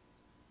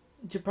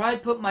to probably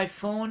put my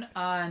phone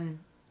on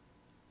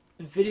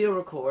video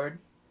record.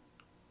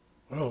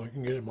 Oh, we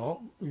can get him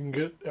all. We can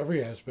get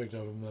every aspect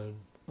of him then.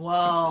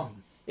 Well,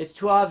 it's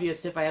too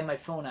obvious if I have my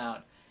phone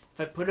out.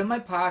 If I put it in my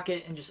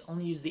pocket and just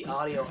only use the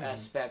audio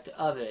aspect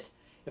of it,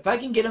 if I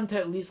can get him to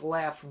at least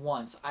laugh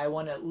once, I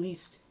want to at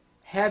least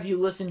have you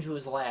listen to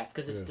his laugh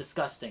because it's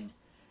disgusting.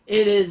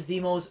 It is the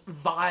most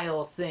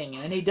vile thing,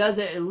 and he does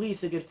it at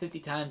least a good 50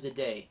 times a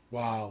day.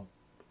 Wow.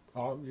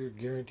 Oh, you're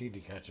guaranteed to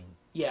catch him.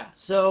 Yeah,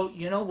 so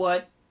you know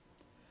what?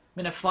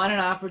 I'm going to find an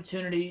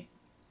opportunity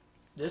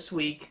this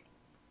week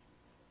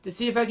to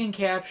see if I can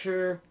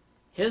capture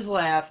his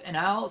laugh, and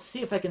I'll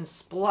see if I can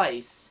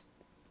splice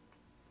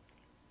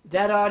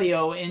that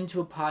audio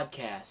into a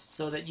podcast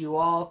so that you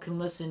all can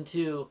listen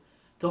to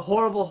the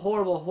horrible,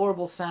 horrible,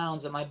 horrible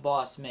sounds that my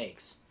boss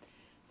makes.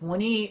 When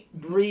he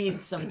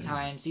breathes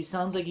sometimes, he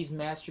sounds like he's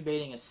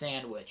masturbating a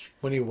sandwich.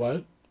 When he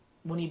what?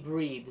 When he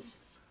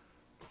breathes.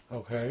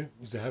 Okay.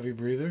 He's a heavy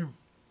breather?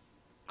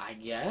 I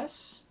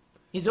guess.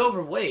 He's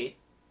overweight.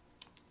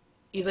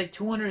 He's like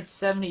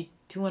 270,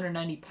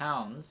 290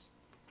 pounds.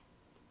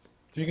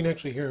 So you can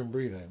actually hear him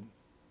breathing.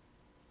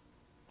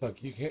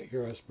 Look, you can't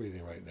hear us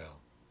breathing right now.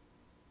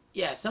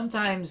 Yeah,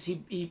 sometimes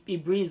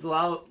he breathes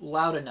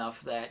loud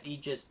enough that he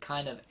just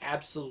kind of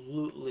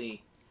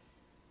absolutely...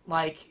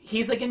 Like,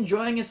 he's like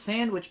enjoying a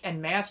sandwich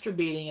and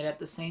masturbating it at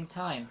the same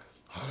time.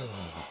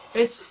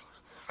 It's...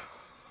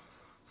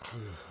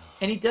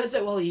 And he does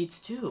that while he eats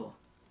too.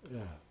 Yeah.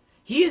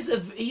 He's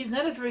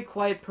not a very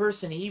quiet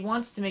person. He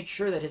wants to make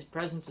sure that his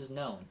presence is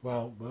known.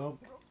 Well.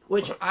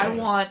 Which I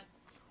want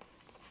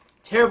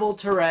terrible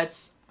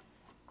Tourette's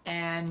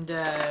and...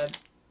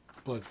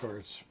 blood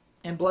farts.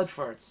 And blood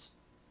farts.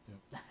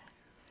 Yep.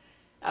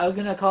 I was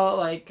going to call it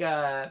like...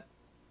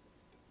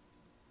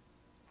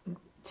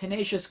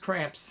 tenacious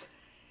cramps.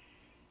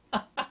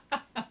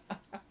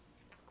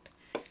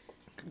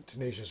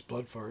 Tenacious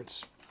blood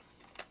farts.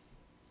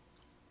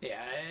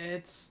 Yeah,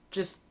 it's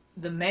just...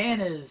 The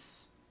man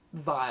is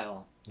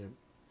vile. Yep.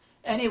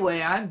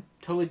 Anyway, I'm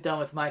totally done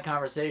with my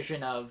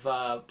conversation of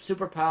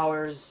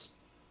superpowers,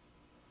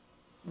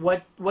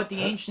 what the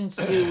ancients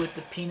do with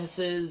the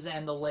penises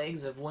and the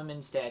legs of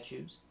women's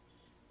statues.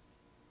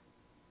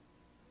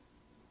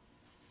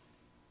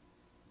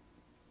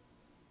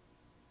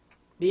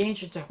 The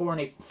ancients are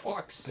horny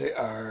fucks. They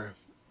are.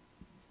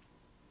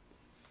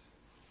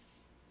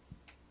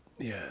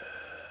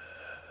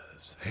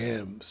 Yes.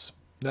 Hams.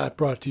 Not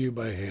brought to you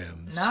by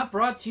hams. Not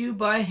brought to you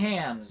by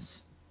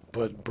hams.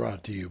 But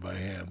brought to you by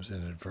hams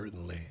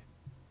inadvertently.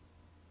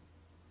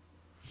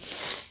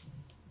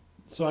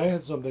 So I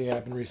had something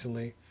happen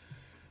recently.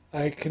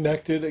 I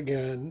reconnected,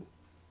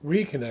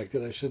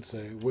 I should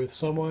say, with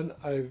someone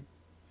I've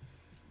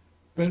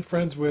been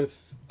friends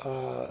with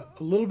a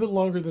little bit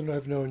longer than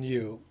I've known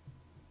you.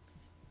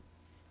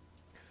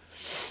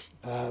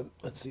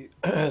 Let's see.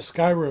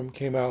 Skyrim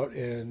came out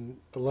in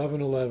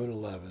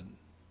 11/11/11.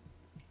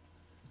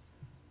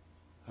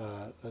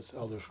 That's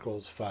Elder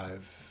Scrolls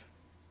 5.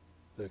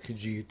 The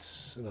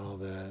Khajiits and all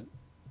that.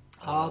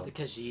 Oh, the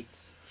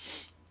Khajiits.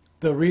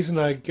 The reason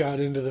I got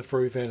into the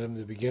furry fandom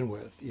to begin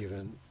with,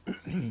 even,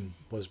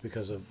 was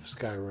because of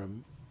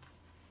Skyrim.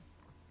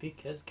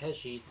 Because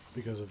Khajiits.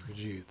 Because of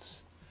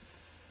Khajiits.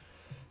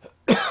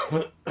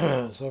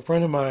 So a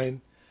friend of mine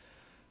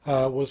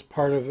was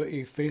part of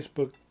a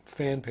Facebook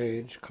fan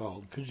page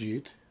called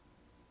Khajiit.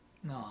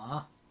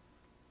 Aww.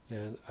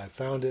 And I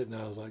found it and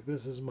I was like,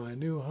 this is my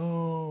new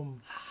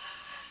home.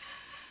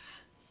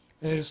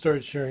 And I just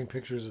started sharing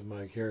pictures of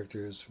my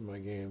characters from my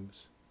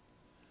games.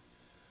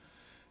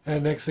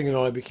 And next thing you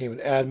know, I became an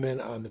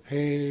admin on the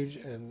page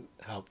and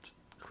helped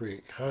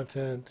create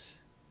content.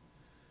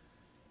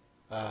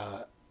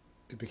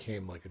 It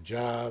became like a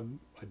job.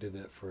 I did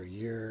that for a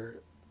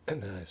year,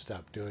 and then I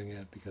stopped doing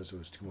it because it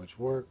was too much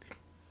work.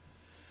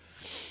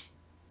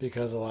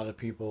 Because a lot of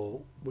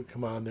people would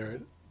come on there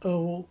and,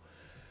 oh, well,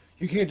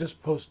 you can't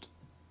just post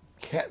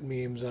cat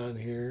memes on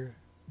here.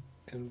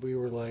 And we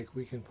were like,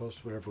 we can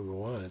post whatever we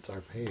want. It's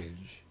our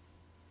page.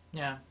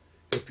 Yeah.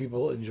 If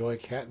people enjoy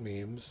cat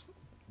memes,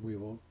 we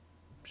will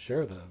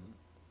share them.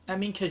 I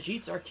mean,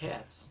 Khajiits are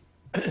cats.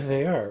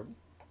 They are.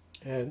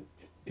 And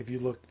if you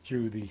look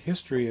through the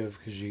history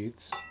of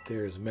Khajiits,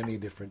 there's many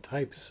different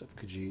types of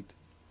Khajiit.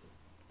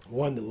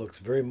 One that looks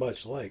very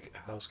much like a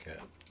house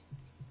cat.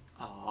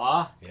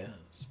 Aww.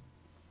 Yes.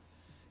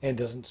 And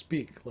doesn't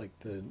speak like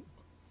the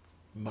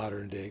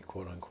modern day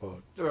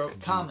quote-unquote Or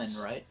Khajiits. common,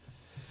 right?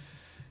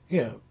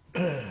 Yeah.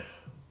 I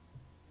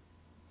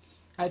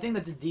think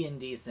that's a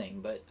D&D thing,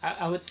 but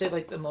I would say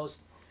like the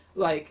most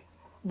like,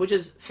 which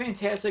is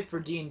fantastic for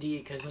D&D,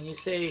 because when you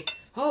say,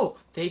 oh,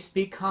 they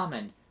speak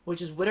common,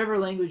 which is whatever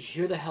language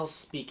you're the hell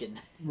speaking.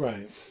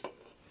 Right.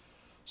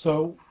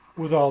 So,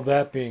 with all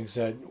that being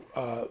said,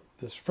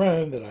 this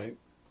friend that I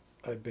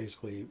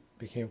basically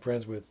became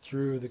friends with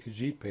through the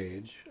Khajiit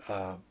page,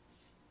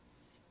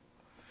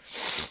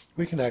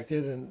 we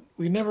connected, and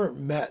we never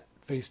met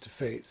face to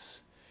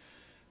face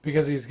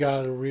because he's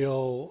got a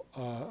real,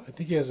 I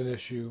think he has an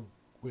issue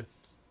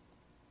with,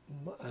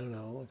 I don't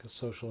know, like a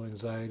social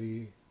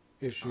anxiety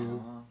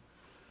issue.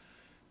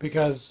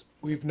 Because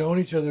we've known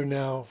each other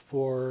now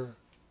for,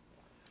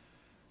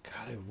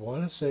 God, I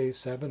want to say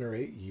 7 or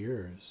 8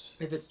 years.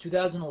 If it's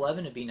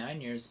 2011, it'd be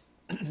 9 years.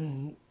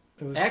 It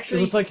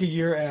was like a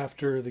year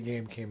after the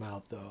game came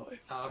out, though.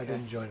 Oh, okay. I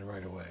didn't join it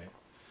right away.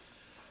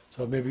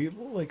 So maybe,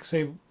 like,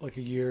 say, like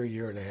a year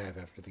and a half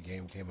after the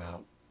game came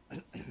out.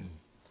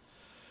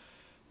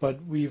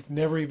 But we've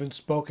never even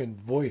spoken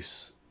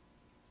voice.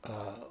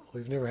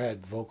 We've never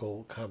had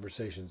vocal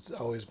conversations. It's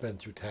always been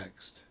through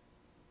text.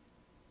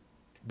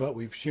 But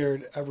we've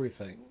shared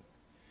everything.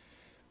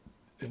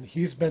 And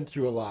he's been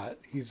through a lot.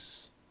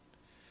 He's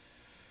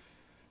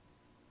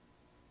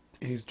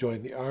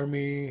joined the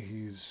army.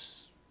 He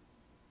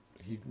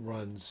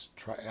runs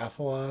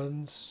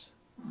triathlons.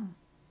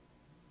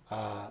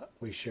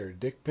 We share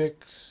dick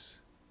pics.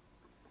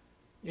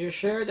 You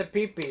share the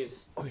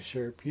peepees. We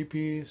share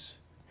peepees.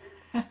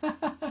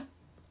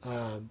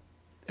 And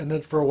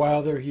then for a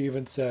while there, he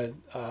even said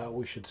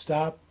we should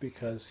stop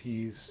because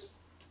he's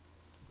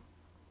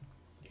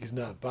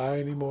not bi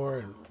anymore.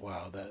 And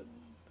wow, that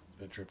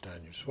dripped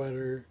on your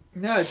sweater.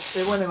 No,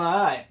 it went in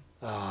my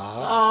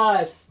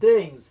eye. It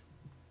stings.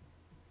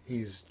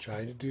 He's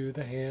trying to do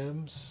the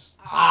hams.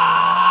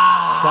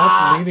 Ah!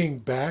 Stop leaning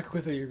back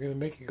with it. You're going to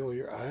make it go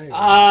your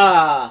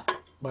eye.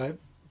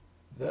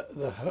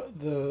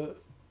 The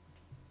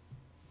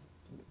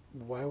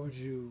why would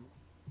you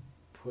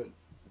put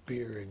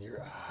beer in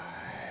your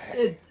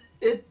eye?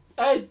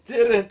 I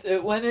didn't.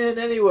 It went in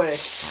anyway.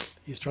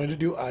 He's trying to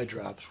do eye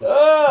drops with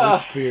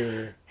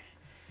beer.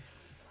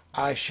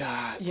 Eye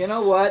shots. You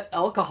know what?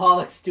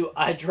 Alcoholics do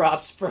eye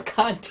drops for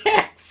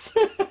contacts.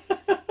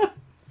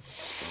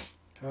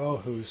 Oh,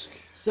 Hoosk.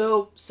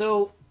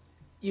 So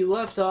you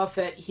left off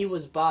at he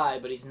was bi,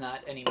 but he's not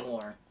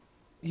anymore.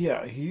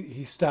 Yeah,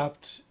 he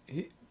stopped.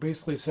 He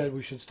basically said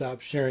we should stop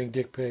sharing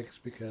dick pics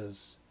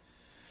because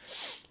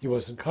he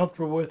wasn't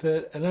comfortable with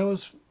it, and I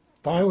was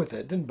fine with it.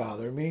 It didn't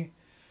bother me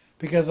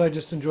because I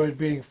just enjoyed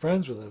being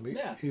friends with him.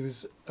 He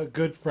was a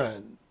good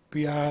friend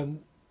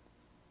beyond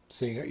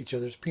seeing each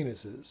other's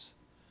penises.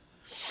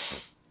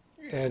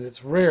 And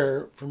it's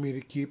rare for me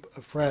to keep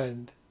a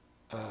friend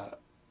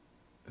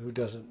who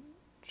doesn't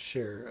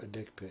share a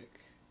dick pic.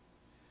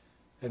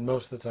 And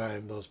most of the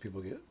time, those people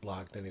get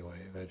blocked anyway,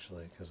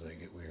 eventually, because they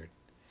get weird.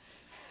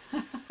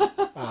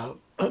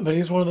 But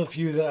he's one of the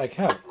few that I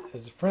kept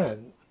as a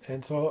friend.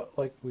 And so,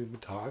 like, we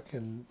would talk,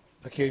 and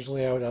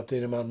occasionally I would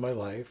update him on my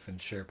life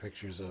and share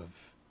pictures of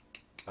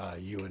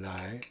you and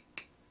I.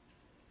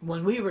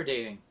 When we were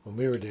dating.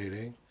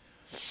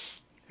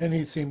 And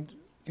he seemed,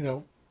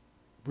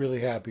 really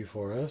happy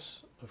for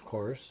us, of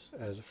course,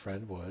 as a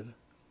friend would.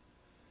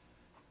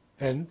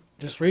 And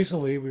just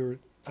recently,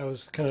 I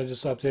was kind of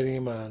just updating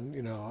him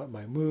on,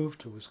 my move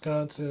to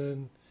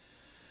Wisconsin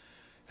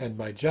and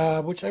my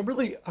job, which I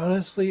really,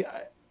 honestly,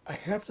 I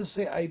have to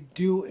say I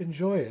do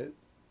enjoy it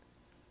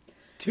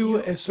to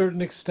a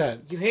certain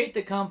extent. You hate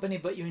the company,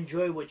 but you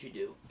enjoy what you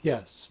do.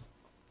 Yes.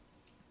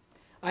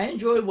 I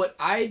enjoy what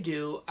I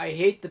do. I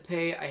hate the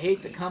pay. I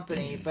hate the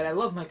company, but I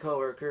love my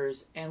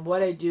coworkers, and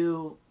what I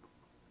do.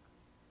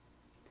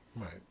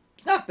 Right.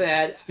 It's not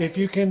bad. If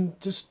you can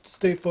just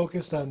stay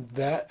focused on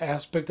that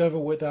aspect of it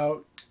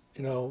without,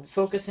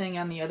 focusing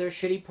on the other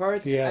shitty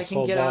parts, I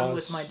can get on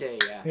with my day,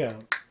 yeah. Yeah.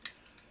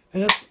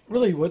 And that's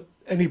really what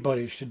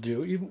anybody should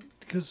do, even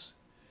because,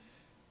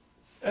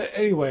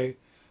 anyway,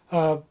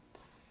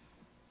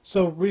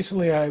 so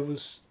recently I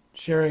was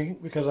sharing,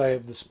 because I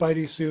have the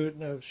Spidey suit,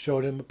 and I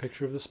showed him a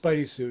picture of the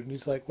Spidey suit, and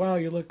he's like, wow,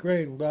 you look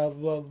great, and blah,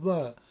 blah,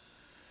 blah.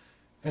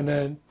 And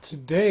then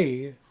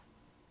today,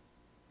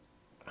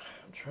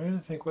 I'm trying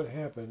to think what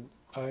happened.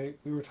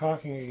 We were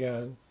talking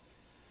again.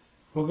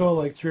 We'll go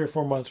like 3 or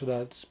 4 months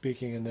without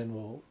speaking, and then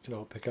we'll,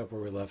 pick up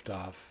where we left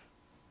off,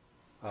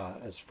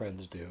 as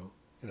friends do.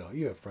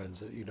 You have friends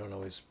that you don't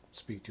always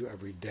speak to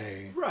every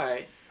day.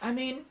 Right. I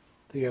mean,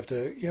 you have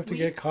to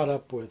get caught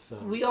up with.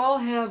 We all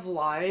have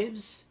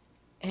lives,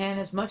 and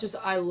as much as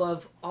I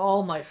love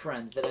all my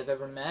friends that I've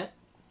ever met,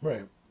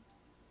 right.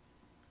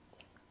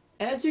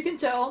 As you can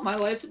tell, my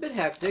life's a bit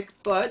hectic,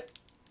 but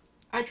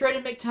I try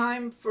to make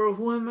time for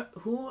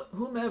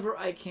whomever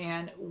I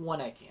can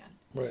when I can.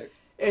 Right.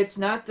 It's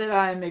not that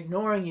I'm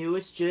ignoring you,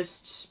 it's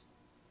just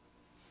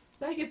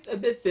I get a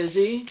bit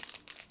busy.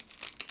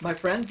 My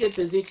friends get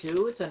busy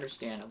too, it's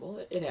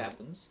understandable. It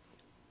happens.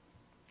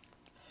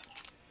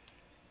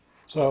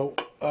 So,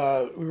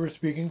 we were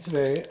speaking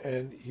today,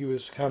 and he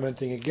was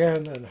commenting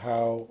again on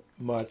how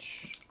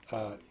much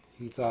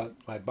he thought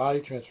my body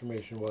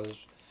transformation was.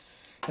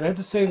 And I have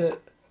to say that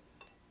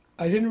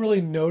I didn't really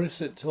notice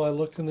it till I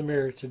looked in the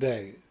mirror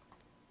today.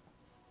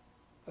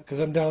 Because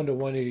I'm down to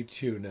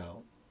 182 now.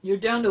 You're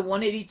down to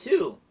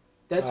 182.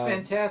 That's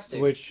fantastic.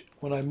 Which,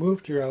 when I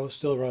moved here, I was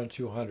still around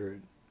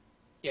 200.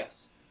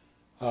 Yes.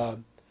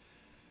 And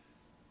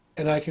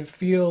I can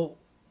feel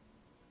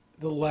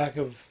the lack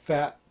of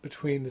fat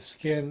between the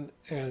skin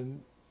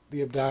and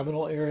the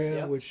abdominal area,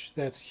 Yep. which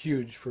that's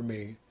huge for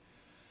me.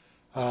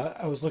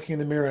 I was looking in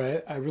the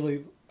mirror,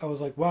 and I was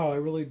like, wow, I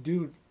really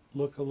do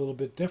look a little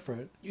bit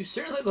different. You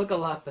certainly look a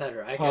lot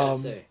better, I gotta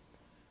say.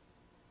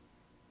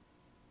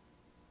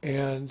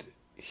 And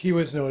he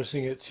was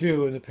noticing it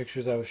too in the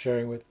pictures I was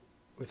sharing with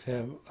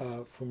him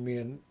from me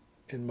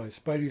in my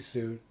Spidey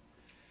suit.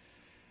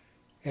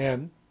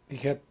 And he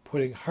kept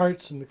putting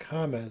hearts in the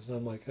comments, and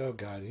I'm like, oh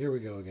God, here we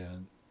go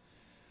again.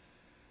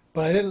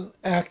 But I didn't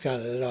act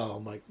on it at all.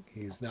 I'm like,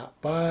 he's not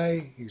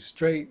bi, he's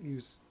straight,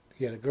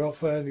 he had a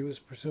girlfriend he was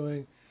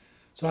pursuing.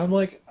 So I'm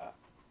like,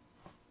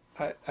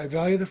 I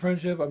value the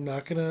friendship. I'm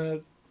not going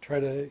to try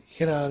to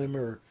hit on him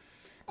or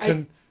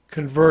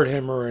convert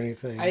him or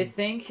anything. I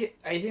think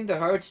the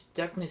hearts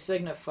definitely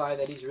signify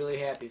that he's really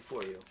happy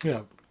for you.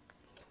 Yeah.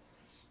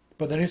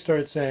 But then he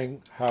started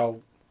saying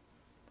how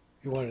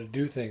he wanted to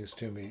do things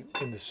to me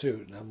in the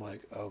suit, and I'm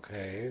like,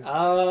 okay.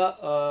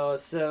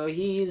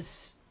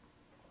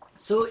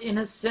 So in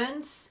a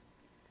sense,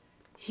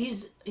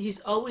 he's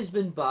always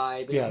been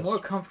bi, but Yes. he's more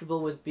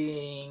comfortable with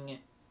being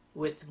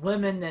with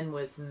women than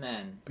with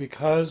men.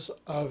 Because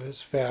of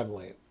his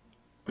family.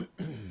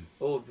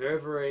 Oh,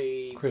 very,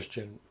 very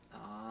Christian.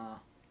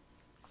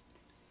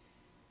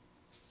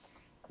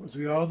 As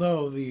we all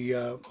know,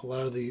 a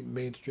lot of the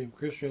mainstream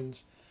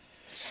Christians,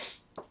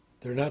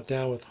 they're not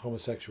down with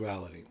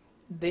homosexuality.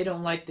 They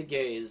don't like the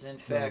gays. In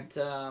fact,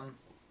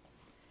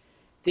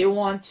 they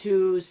want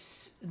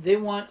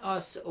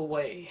us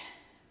away.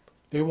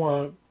 They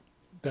want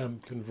them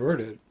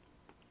converted.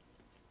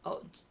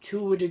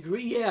 To a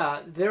degree, yeah.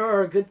 There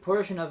are a good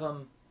portion of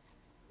them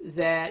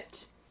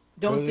that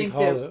don't think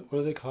that... What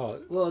do they call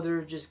it? Well,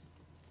 they're just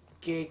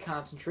gay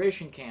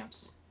concentration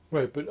camps.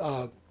 Right,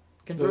 but...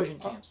 Conversion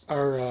camps.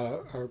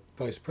 Our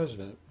vice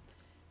president.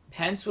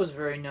 Pence was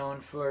very known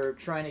for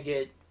trying to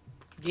get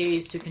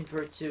gays to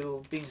convert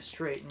to being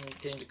straight and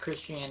getting to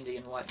Christianity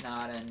and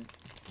whatnot, and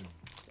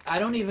I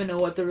don't even know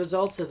what the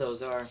results of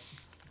those are.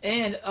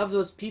 And of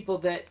those people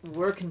that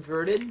were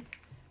converted,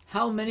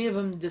 how many of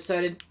them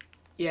decided,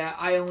 yeah,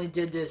 I only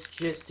did this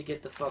just to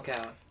get the fuck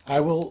out?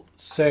 I will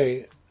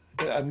say,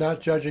 I'm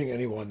not judging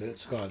anyone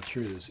that's gone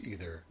through this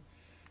either,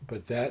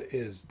 but that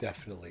is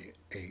definitely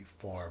a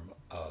form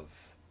of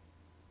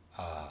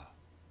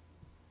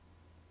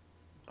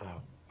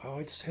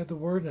I just had the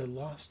word and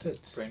I lost it.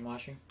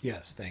 Brainwashing?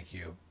 Yes, thank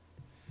you.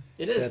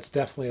 It is. That's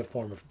definitely a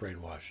form of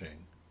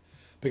brainwashing.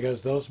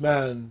 Because those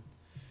men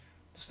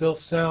still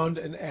sound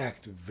and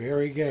act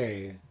very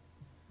gay.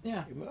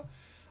 Yeah.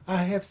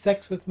 I have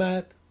sex with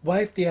my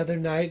wife the other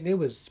night and it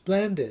was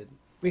splendid.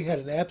 We had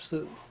an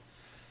absolute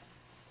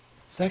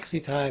sexy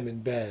time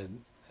in bed.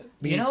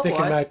 Me sticking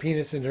my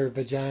penis in her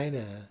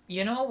vagina.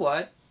 You know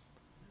what?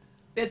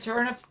 It's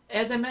hard enough.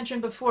 As I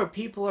mentioned before,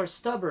 people are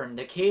stubborn.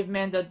 The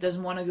caveman that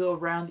doesn't want to go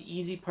around the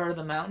easy part of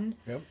the mountain.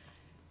 Yep.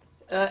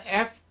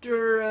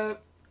 After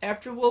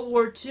World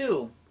War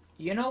II,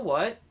 you know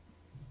what?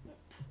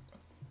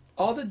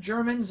 All the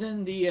Germans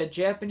and the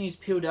Japanese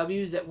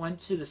POWs that went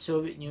to the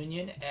Soviet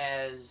Union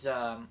as,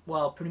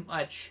 pretty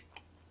much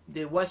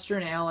the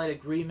Western Allied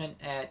Agreement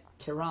at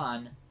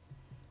Tehran,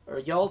 or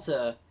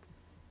Yalta,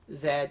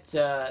 that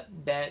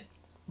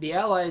the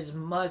Allies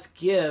must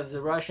give the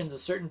Russians a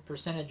certain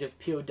percentage of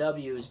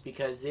POWs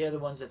because they are the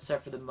ones that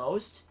suffer the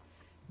most.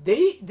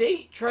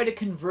 They try to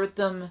convert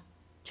them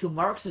to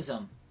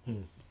Marxism.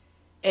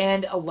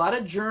 And a lot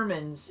of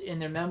Germans in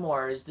their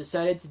memoirs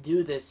decided to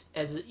do this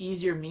as an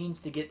easier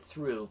means to get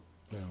through.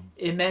 Yeah.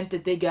 It meant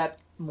that they got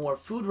more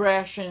food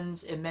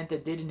rations. It meant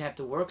that they didn't have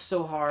to work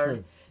so hard.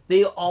 Sure.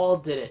 They all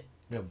did it.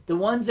 Yeah. The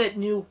ones that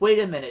knew, wait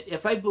a minute,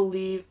 if I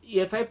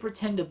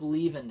pretend to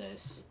believe in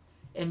this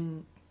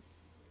and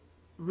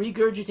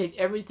regurgitate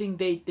everything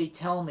they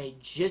tell me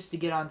just to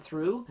get on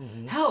through,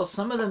 hell,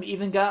 some of them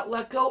even got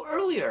let go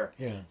earlier.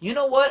 Yeah. You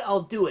know what?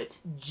 I'll do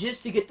it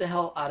just to get the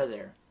hell out of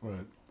there.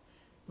 Right.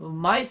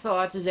 My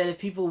thoughts is that if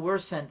people were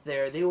sent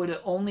there, they would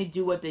only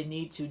do what they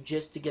need to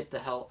just to get the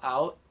hell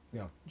out.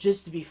 Yeah.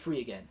 Just to be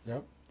free again.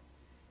 Yep.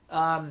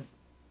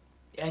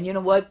 And you know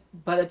what?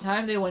 By the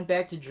time they went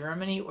back to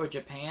Germany or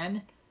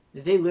Japan,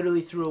 they literally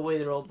threw away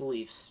their old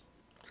beliefs.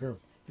 Sure.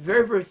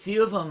 Very, very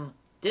few of them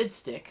did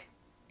stick.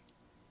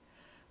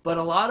 But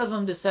a lot of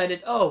them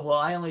decided, oh, well,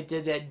 I only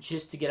did that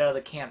just to get out of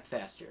the camp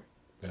faster.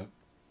 Yep.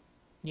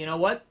 You know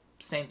what?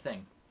 Same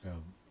thing. Yeah.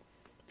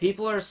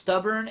 People are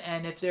stubborn,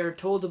 and if they're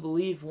told to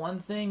believe one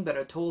thing but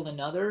are told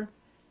another,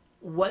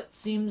 what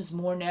seems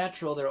more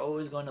natural they're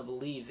always going to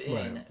believe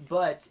in. Right.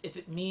 But if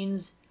it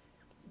means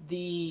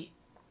the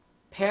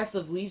path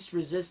of least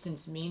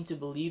resistance mean to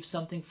believe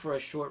something for a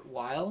short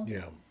while,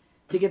 Yeah.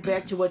 to get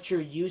back to what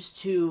you're used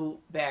to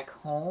back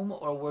home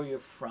or where you're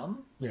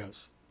from,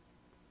 Yes.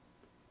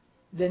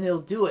 then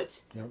they'll do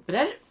it. Yep.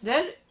 But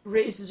that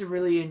raises a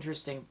really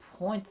interesting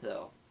point,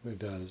 though. It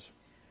does.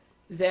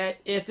 That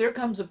if there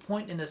comes a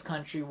point in this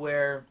country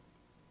where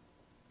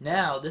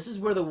now this is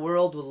where the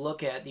world will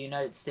look at the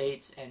United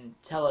States and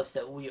tell us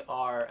that we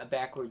are a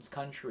backwards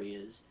country,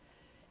 is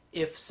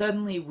if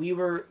suddenly we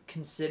were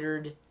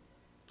considered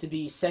to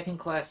be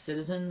second-class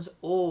citizens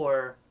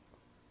or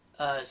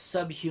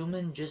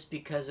subhuman just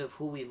because of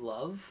who we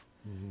love.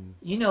 Mm-hmm.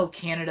 You know,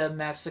 Canada,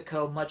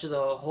 Mexico, much of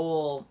the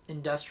whole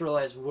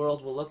industrialized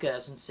world will look at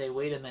us and say,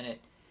 wait a minute,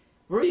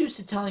 we're used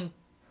to telling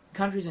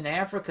countries in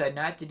Africa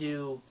not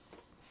to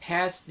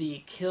pass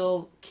the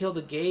kill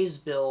the gays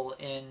bill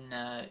in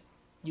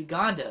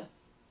Uganda.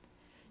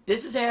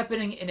 This is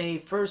happening in a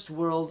first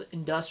world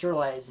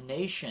industrialized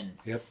nation,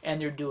 Yep. and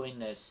they're doing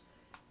this.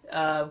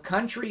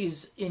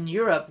 Countries in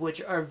Europe,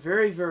 which are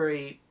very,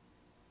 very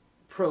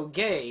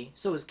pro-gay,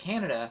 so is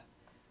Canada,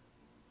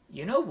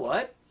 you know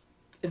what?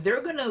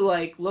 They're going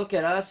to look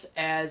at us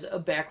as a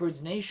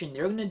backwards nation.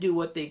 They're going to do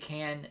what they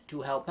can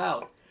to help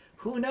out.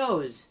 Who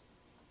knows?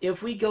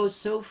 If we go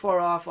so far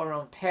off our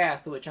own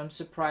path, which I'm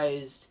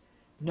surprised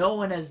no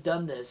one has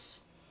done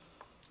this,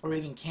 or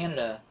even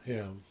Canada,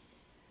 Yeah.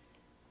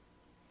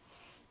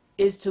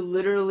 is to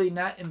literally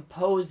not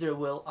impose their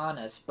will on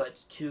us,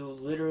 but to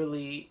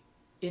literally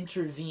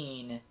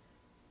intervene,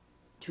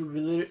 to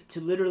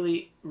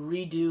literally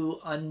redo,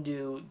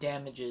 undo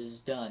damages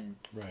done.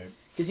 Right.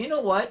 Because you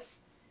know what?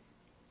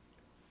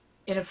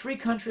 In a free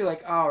country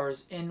like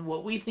ours, in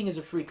what we think is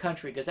a free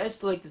country, because I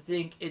still like to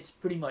think it's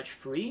pretty much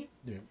free,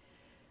 Yeah.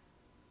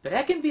 but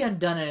that can be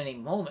undone at any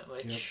moment,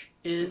 which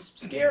is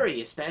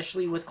scary,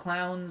 especially with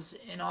clowns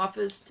in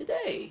office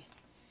today.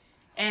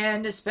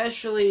 And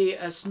especially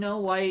a Snow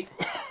White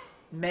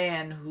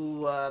man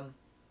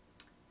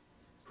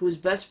whose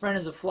best friend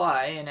is a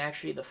fly, and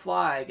actually the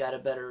fly got a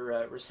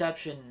better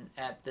reception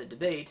at the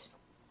debate.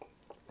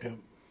 Yep.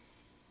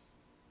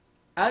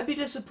 I'd be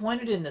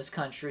disappointed in this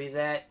country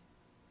that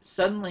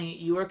suddenly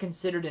you are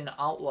considered an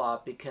outlaw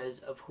because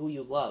of who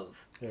you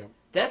love. Yeah.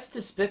 That's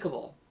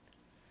despicable.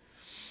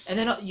 And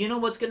then you know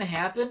what's going to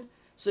happen?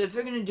 So if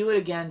they're going to do it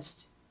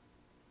against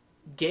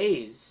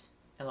gays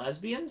and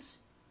lesbians,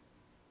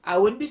 I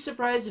wouldn't be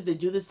surprised if they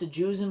do this to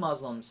Jews and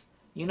Muslims.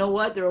 You know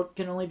what? There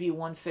can only be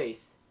one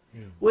faith.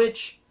 Yeah.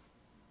 Which,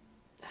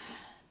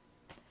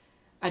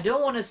 I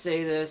don't want to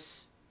say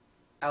this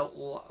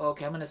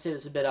okay, I'm going to say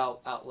this a bit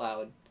out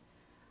loud.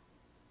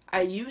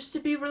 I used to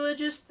be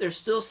religious. There's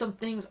still some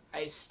things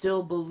I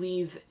still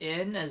believe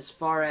in, as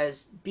far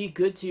as be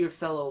good to your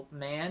fellow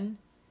man.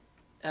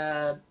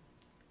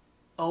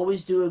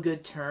 Always do a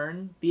good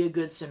turn. Be a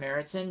good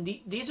Samaritan.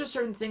 These are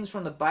certain things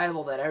from the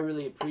Bible that I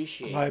really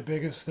appreciate. My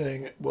biggest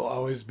thing will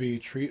always be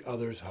treat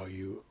others how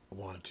you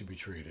want to be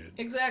treated.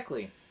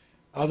 Exactly.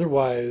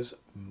 Otherwise,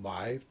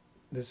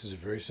 this is a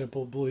very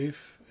simple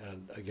belief,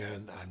 and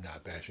again, I'm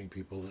not bashing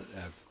people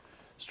that have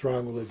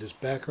strong religious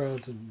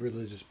backgrounds and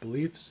religious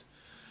beliefs,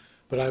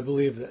 but I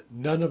believe that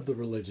none of the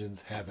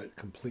religions have it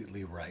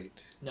completely right.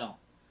 No.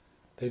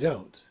 They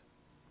don't.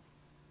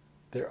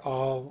 They're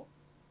all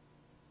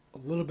a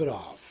little bit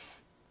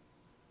off.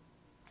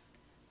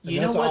 And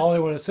that's all I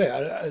want to say.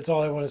 That's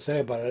all I want to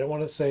say about it. I don't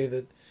want to say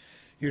that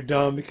you're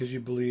dumb because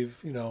you believe,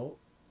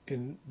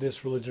 in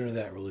this religion or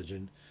that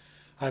religion.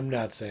 I'm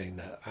not saying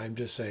that. I'm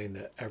just saying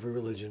that every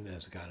religion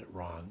has got it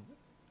wrong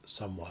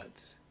somewhat.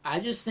 I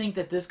just think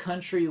that this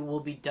country will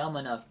be dumb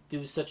enough to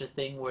do such a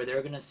thing where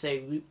they're going to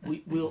say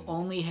we'll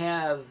only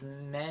have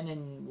men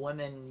and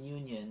women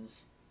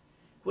unions,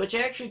 which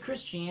actually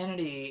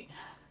Christianity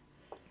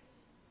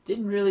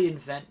didn't really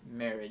invent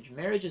marriage.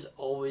 Marriage has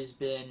always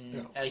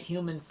been a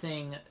human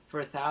thing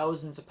for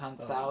thousands upon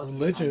thousands.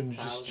 Religion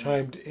just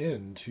chimed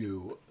in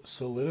to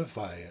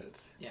solidify it.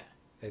 Yeah.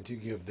 And to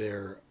give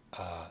their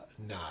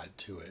nod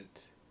to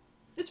it.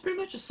 It's pretty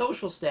much a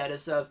social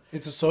status of...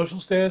 It's a social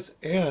status,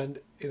 and,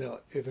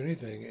 if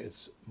anything,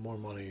 it's more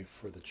money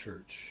for the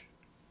church.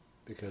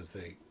 Because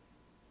they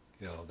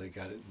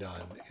got it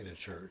done in a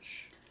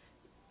church.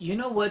 You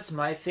know what's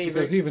my favorite...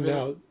 Because even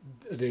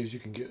nowadays you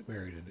can get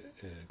married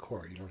in a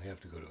court. You don't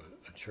have to go to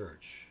a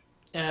church.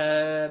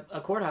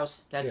 A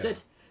courthouse. That's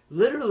it.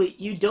 Literally,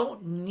 you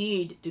don't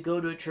need to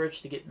go to a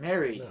church to get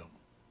married. No.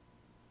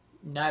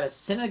 Not a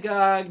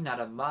synagogue,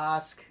 not a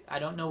mosque. I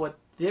don't know what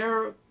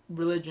their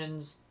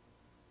religions,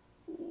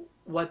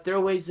 what their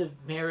ways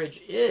of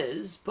marriage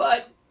is,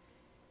 but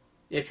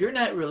if you're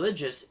not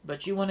religious,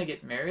 but you want to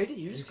get married,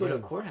 you just go to a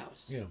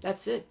courthouse. Yeah.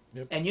 That's it.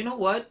 Yep. And you know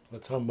what?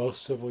 That's how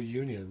most civil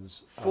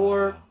unions...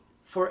 For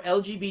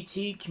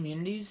LGBT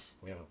communities,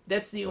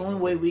 that's the only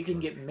way we can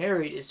get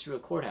married is through a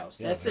courthouse.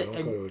 That's it.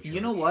 And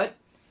you know what?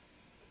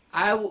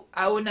 I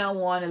would not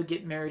want to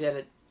get married at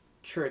a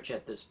church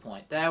at this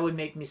point. That would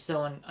make me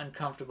so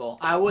uncomfortable.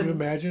 I wouldn't... Can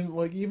you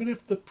imagine, even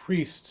if the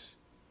priest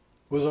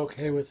was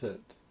okay with it,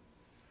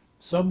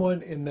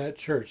 someone in that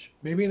church,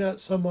 maybe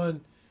not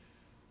someone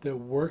that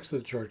works at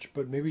the church,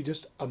 but maybe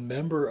just a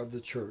member of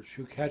the church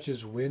who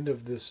catches wind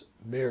of this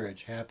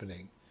marriage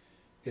happening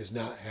is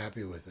not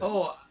happy with it.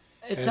 Oh,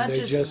 It's And not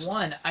they just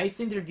one. I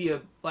think there'd be a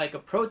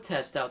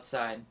protest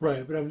outside.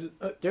 Right, but I'm just,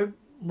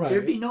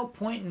 There'd be no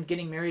point in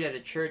getting married at a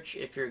church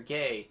if you're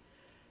gay.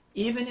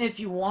 Even if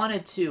you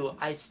wanted to,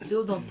 I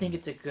still don't think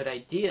it's a good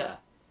idea.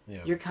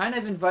 Yeah. You're kind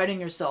of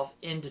inviting yourself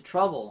into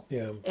trouble.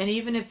 Yeah. And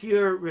even if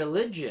you're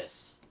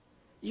religious,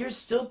 you're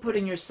still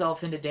putting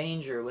yourself into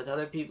danger with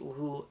other people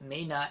who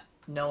may not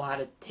know how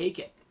to take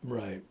it.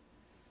 Right.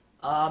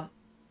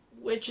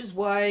 Which is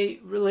why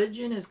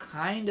religion is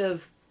kind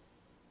of...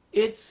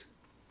 It's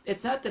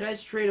not that I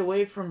strayed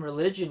away from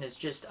religion. It's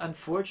just,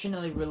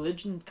 unfortunately,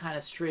 religion kind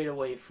of strayed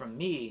away from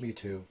me. Me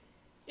too.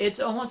 It's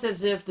almost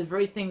as if the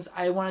very things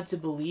I wanted to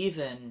believe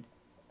in,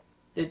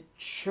 the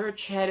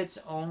church had its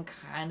own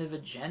kind of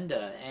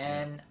agenda,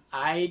 and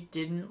I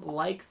didn't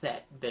like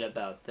that bit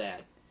about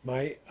that.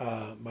 My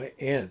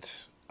aunt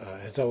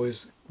has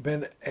always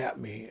been at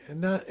me,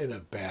 and not in a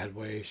bad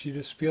way. She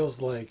just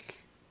feels like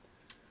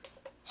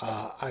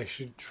I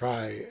should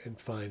try and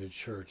find a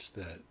church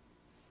that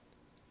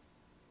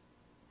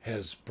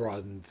has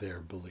broadened their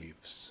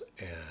beliefs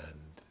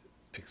and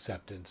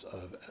acceptance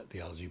of the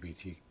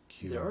LGBTQ.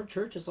 There are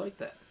churches like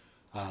that.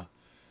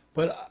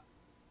 But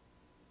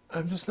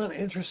I'm just not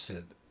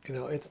interested.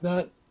 It's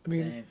not... I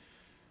mean, Same.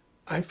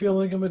 I feel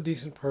like I'm a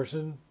decent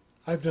person.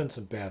 I've done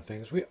some bad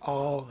things. We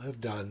all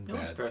have done No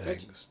one's bad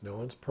perfect. things. No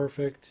one's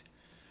perfect.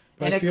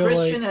 But And I a feel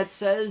Christian like, that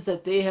says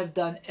that they have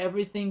done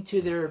everything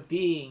to their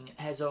being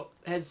has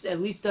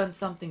at least done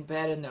something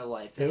bad in their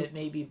life. And Yep. it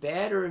may be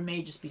bad or it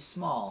may just be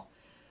small.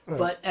 Right.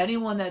 But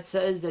anyone that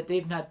says that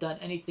they've not done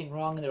anything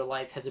wrong in their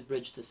life has a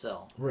bridge to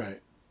sell. Right.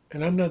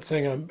 And I'm not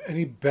saying I'm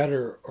any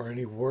better or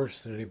any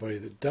worse than anybody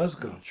that does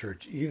go to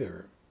church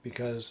either,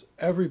 because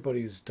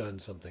everybody's done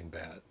something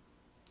bad,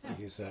 like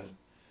you said.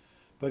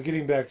 But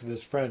getting back to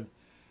this friend,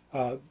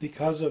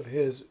 because of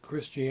his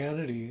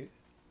Christianity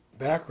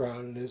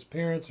background, and his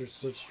parents are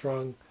such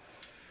strong,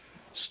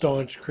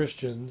 staunch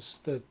Christians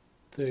that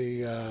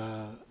they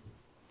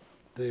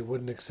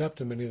wouldn't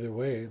accept him any other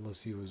way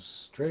unless he was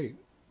straight.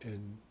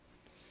 And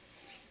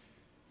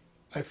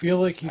I feel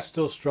like he's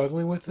still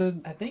struggling with it.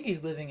 I think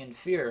he's living in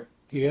fear.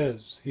 He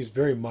is. He's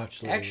very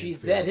much living Actually, in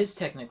fear. that is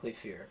technically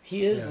fear.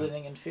 He is Yeah.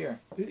 living in fear.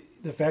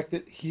 The fact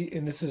that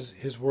and this is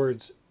his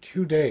words,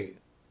 today,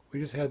 we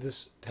just had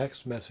this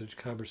text message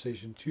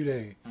conversation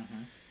today.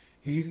 Mm-hmm.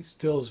 He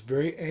still is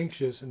very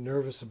anxious and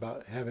nervous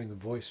about having a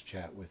voice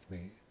chat with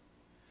me.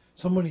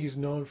 Someone he's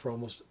known for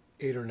almost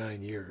 8 or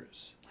 9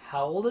 years.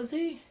 How old is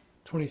he?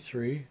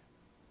 23.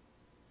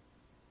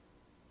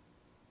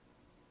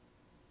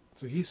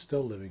 So he's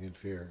still living in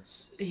fear.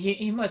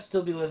 He must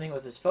still be living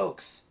with his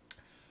folks.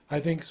 I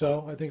think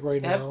so. I think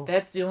right now.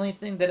 That's the only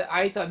thing that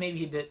I thought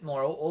maybe a bit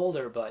more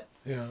older, but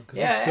Yeah. 'Cause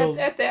yeah, he's still,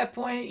 at that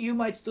point you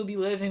might still be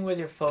living with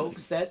your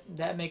folks.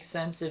 That makes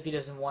sense if he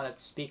doesn't want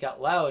to speak out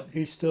loud.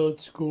 he's still at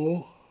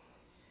school.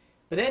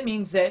 But that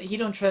means that he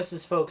don't trust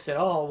his folks at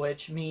all,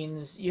 which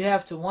means you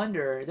have to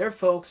wonder, their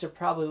folks are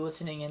probably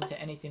listening into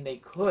anything they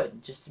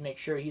could just to make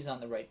sure he's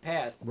on the right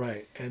path.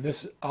 Right. And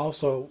this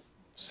also,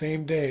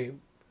 same day,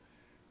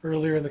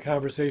 earlier in the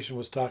conversation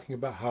was talking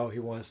about how he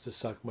wants to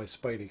suck my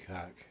Spidey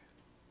cock.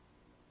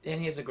 And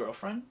he has a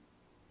girlfriend?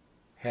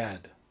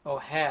 Had. Oh,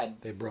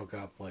 had. They broke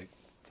up like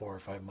 4 or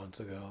 5 months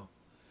ago.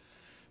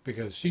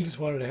 Because she just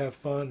wanted to have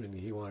fun and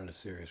he wanted a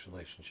serious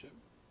relationship.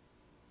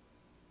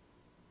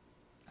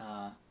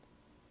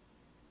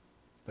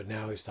 But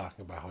now he's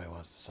talking about how he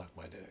wants to suck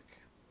my dick.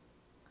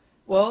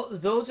 Well,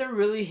 those are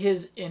really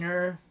his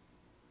inner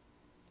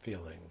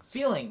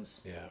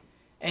Feelings. Yeah.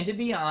 And to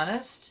be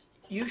honest,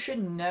 you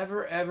should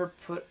never ever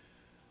put...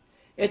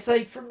 It's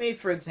like, for me,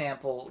 for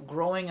example,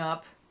 growing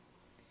up,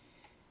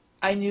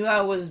 I knew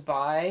I was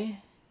bi,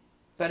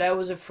 but I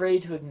was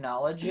afraid to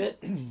acknowledge it.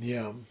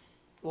 Yeah.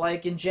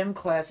 Like in gym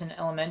class in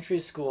elementary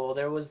school,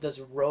 there was this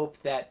rope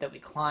that we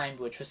climbed,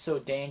 which was so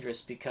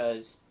dangerous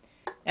because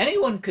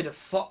anyone could have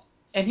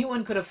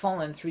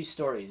fallen 3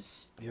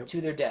 stories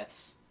to their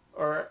deaths,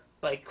 or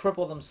like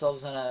cripple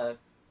themselves on a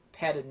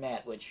padded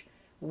mat, which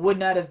would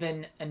not have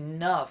been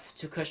enough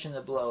to cushion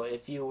the blow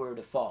if you were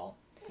to fall.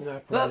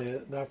 Not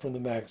from the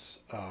max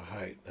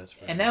height, that's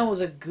for And sure. that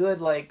was a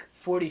good, like,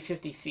 40,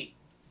 50 feet.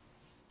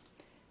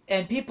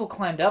 And people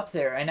climbed up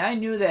there, and I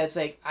knew that it's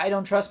like, I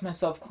don't trust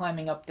myself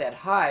climbing up that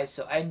high,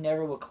 so I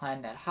never would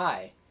climb that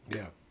high.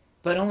 Yeah.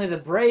 But only the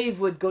brave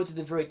would go to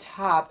the very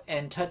top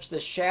and touch the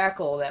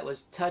shackle that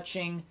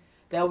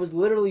was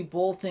literally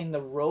bolting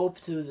the rope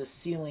to the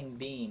ceiling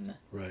beam.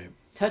 Right.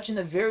 Touching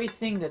the very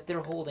thing that they're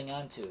holding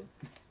onto.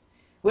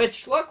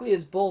 Which, luckily,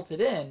 is bolted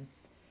in.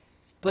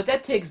 But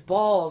that takes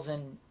balls,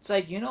 and it's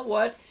like, you know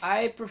what?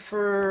 I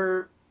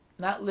prefer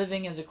not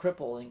living as a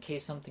cripple in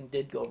case something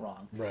did go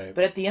wrong. Right.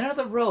 But at the end of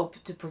the rope,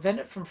 to prevent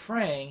it from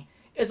fraying,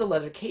 is a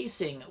leather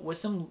casing with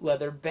some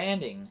leather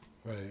banding.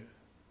 Right.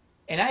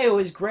 And I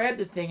always grabbed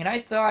the thing, and I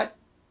thought,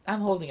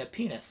 I'm holding a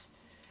penis.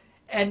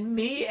 And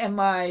me and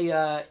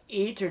my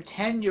 8 or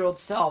 10-year-old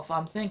self,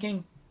 I'm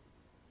thinking,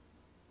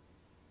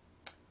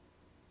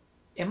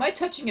 am I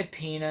touching a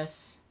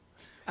penis?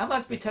 I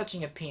must be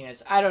touching a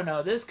penis. I don't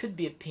know. This could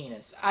be a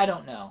penis. I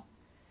don't know.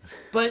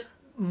 But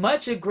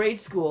much of grade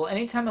school,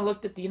 anytime I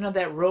looked at the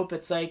that rope,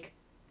 it's like,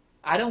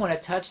 I don't want to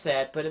touch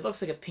that, but it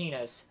looks like a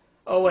penis.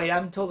 Oh wait,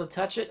 I'm told to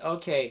touch it?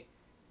 Okay,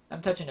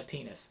 I'm touching a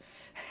penis.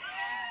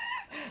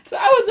 So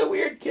I was a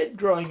weird kid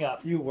growing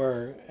up. You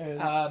were, and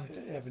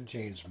haven't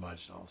changed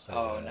much. I'll say.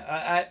 Oh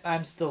that.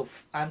 no,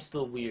 I'm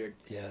still weird.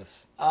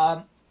 Yes.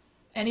 And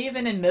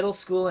even in middle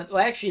school,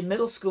 actually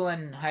middle school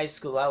and high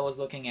school, I was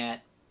looking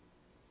at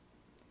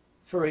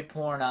furry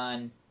porn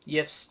on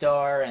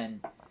Yifstar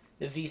and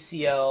the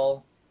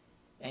VCL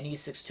and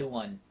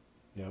E621.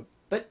 Yep.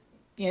 But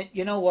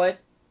you know what?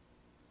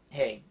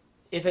 Hey,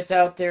 if it's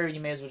out there, you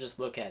may as well just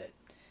look at it.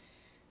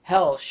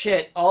 Hell,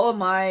 shit, all of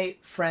my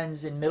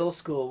friends in middle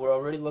school were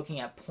already looking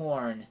at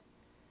porn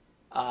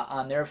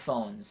on their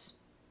phones.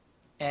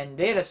 And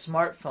they had a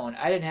smartphone.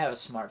 I didn't have a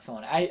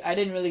smartphone. I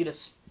didn't really get a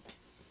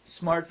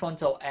smartphone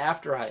until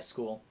after high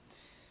school.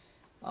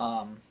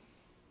 But,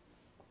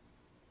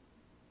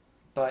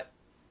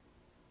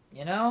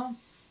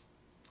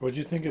 What'd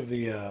you think of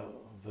the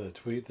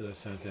tweet that I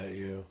sent at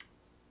you?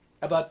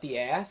 About the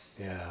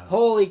ass? Yeah.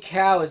 Holy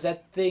cow, is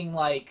that thing,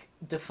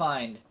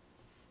 defined?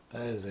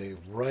 That is a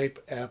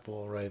ripe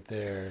apple right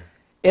there.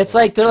 It's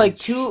like they're like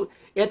two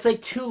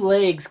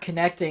legs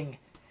connecting.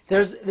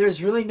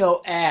 There's really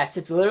no ass.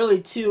 It's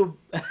literally two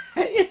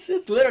it's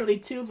just literally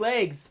two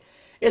legs.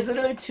 It's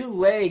literally two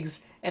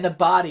legs and a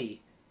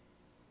body.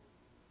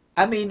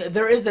 I mean,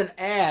 there is an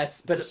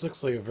ass, but this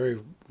looks like a very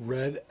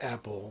red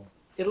apple.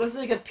 It looks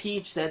like a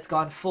peach that's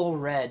gone full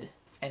red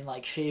and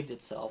shaved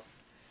itself.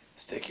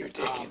 Stick your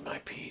dick in my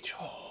peach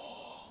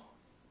hole.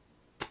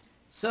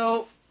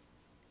 So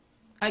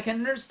I can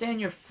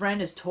understand your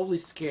friend is totally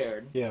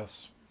scared.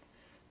 Yes.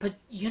 But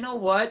you know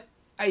what?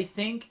 I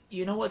think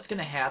you know what's going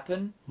to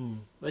happen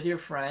with your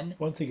friend?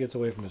 Once he gets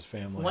away from his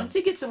family. Once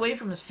he gets away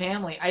from his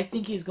family, I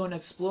think he's going to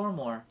explore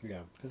more. Yeah,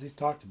 because he's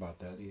talked about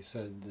that. He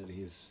said that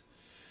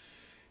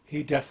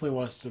he definitely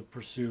wants to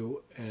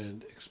pursue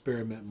and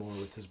experiment more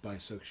with his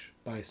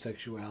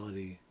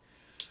bisexuality.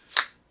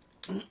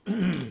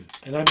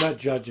 And I'm not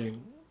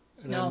judging.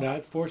 And No. I'm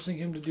not forcing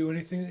him to do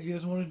anything that he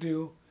doesn't want to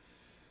do.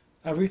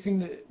 Everything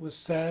that was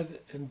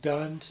said and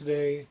done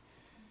today,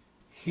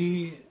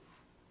 he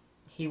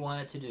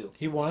wanted to do.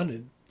 He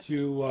wanted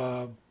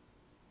to.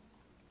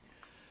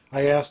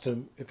 I asked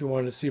him if he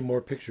wanted to see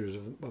more pictures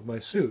of my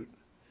suit.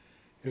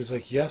 He was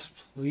like, "Yes,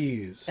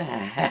 please,"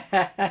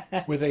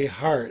 with a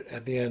heart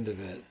at the end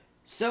of it.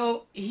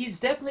 So he's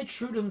definitely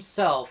true to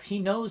himself. He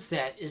knows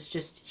that. It's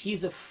just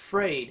he's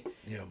afraid.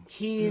 Yeah.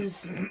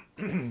 He's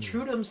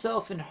true to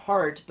himself in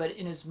heart, but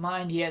in his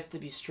mind he has to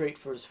be straight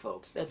for his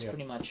folks. That's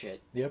pretty much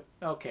it. Yep.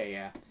 Okay,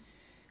 yeah.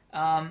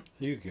 So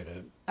you get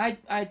it.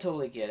 I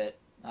totally get it.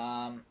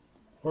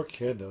 Poor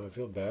kid, though. I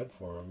feel bad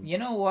for him. You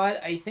know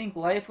what? I think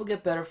life will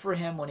get better for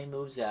him when he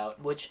moves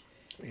out, which...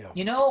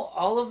 Yeah.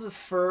 All of the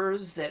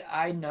furs that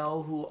I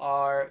know who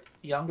are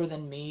younger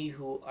than me,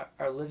 who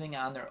are living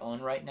on their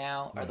own right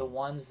now, are the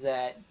ones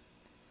that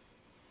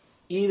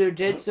either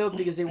did so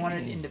because they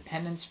wanted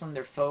independence from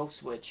their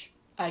folks, which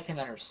I can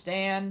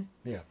understand.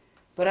 Yeah.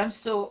 But I'm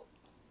still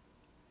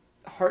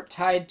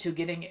heart-tied to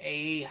getting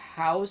a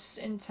house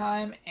in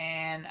time,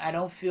 and I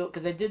don't feel...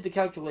 Because I did the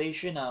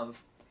calculation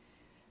of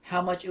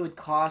how much it would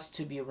cost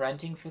to be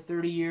renting for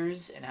 30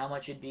 years and how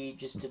much it'd be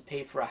just to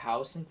pay for a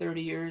house in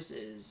 30 years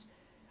is...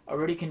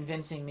 already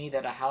convincing me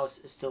that a house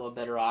is still a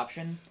better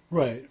option.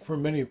 Right, for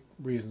many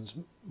reasons.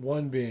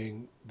 One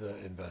being the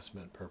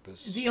investment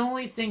purpose. The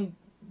only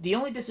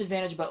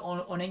disadvantage about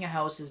owning a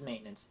house is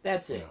maintenance.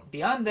 That's it. Yeah.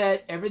 Beyond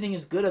that, everything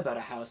is good about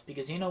a house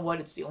because you know what?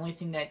 It's the only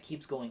thing that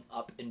keeps going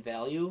up in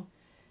value,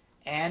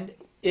 and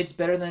it's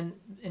better than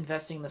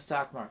investing in the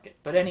stock market.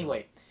 But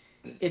anyway,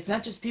 it's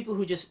not just people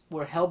who just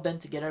were hell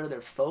bent to get out of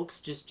their folks,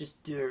 just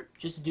to do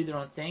their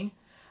own thing.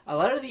 A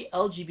lot of the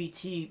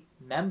LGBT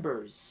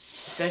members,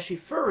 especially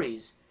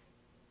furries,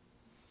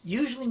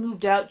 usually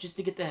moved out just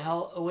to get the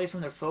hell away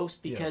from their folks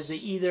because they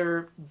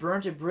either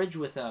burnt a bridge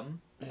with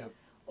them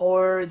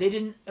or they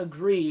didn't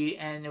agree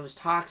and it was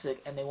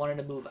toxic and they wanted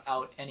to move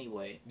out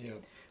anyway.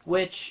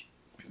 Which,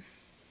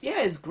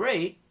 is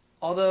great.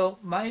 Although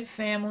my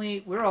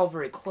family, we're all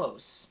very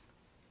close.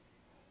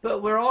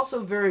 But we're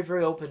also very,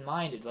 very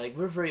open-minded.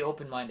 We're a very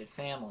open-minded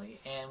family.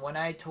 And when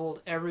I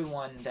told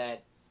everyone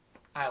that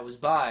I was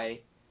bi,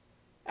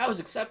 I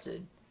was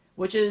accepted,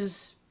 which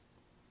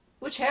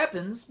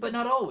happens, but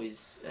not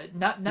always.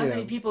 Not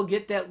many people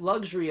get that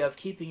luxury of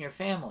keeping your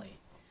family.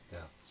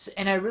 Yeah. So,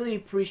 and I really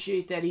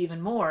appreciate that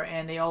even more,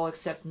 and they all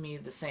accept me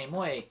the same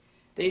way.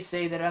 They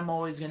say that I'm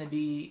always going to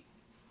be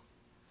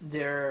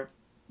their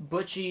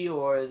butchie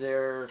or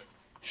their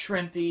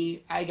shrimpy.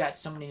 I got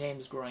so many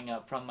names growing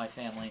up from my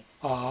family.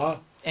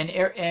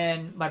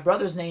 And my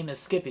brother's name is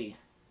Skippy.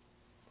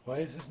 Why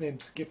is his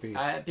name Skippy?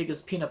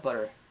 Because peanut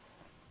butter.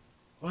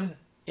 What?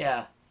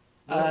 Yeah.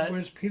 Where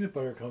does peanut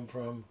butter come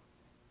from?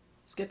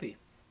 Skippy.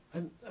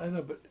 I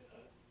know, but...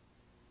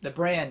 The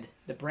brand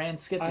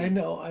Skippy. I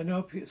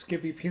know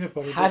Skippy peanut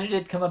butter. How did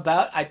it come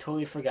about? I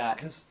totally forgot.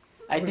 Because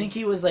I think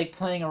he was like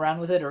playing around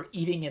with it or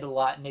eating it a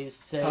lot, and they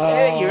said,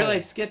 "Hey, you're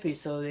like Skippy,"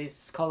 so they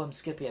call him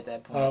Skippy at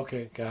that point. Oh,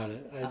 okay, got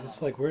it. I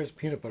just like, where's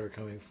peanut butter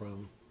coming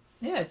from?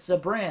 Yeah, it's a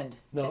brand.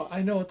 No,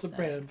 I know it's a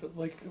brand, but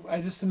like,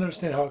 I just didn't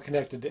understand how it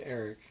connected to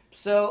Eric.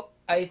 So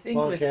I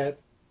think Cat.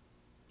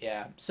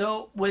 Yeah.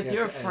 So with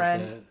your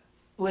friend,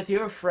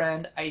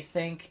 I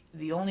think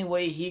the only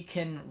way he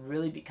can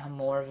really become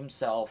more of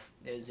himself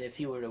is if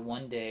he were to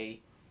one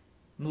day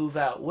move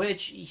out,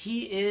 which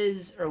he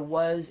is or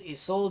was a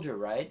soldier,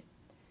 right?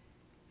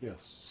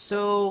 Yes.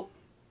 So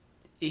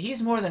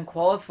he's more than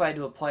qualified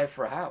to apply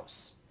for a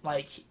house.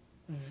 Like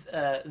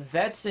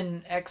vets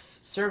and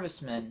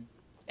ex-servicemen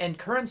and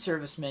current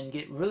servicemen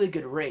get really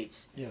good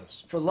rates.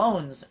 Yes. For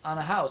loans on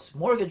a house,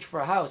 mortgage for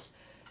a house,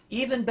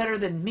 even better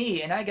than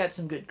me, and I got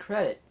some good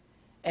credit.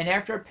 And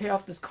after I pay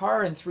off this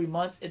car in 3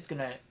 months, it's going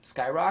to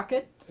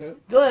skyrocket. Yep.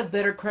 They'll have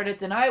better credit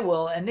than I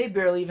will, and they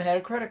barely even had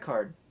a credit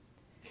card.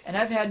 And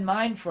I've had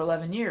mine for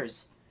 11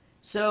 years.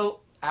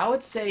 So I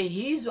would say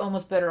he's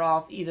almost better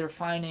off either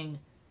finding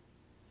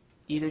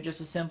either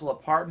just a simple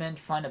apartment,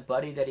 find a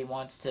buddy that he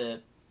wants to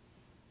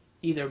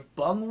either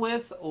bung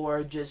with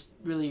or just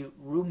really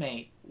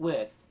roommate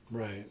with.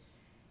 Right.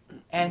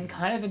 And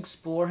kind of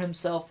explore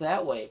himself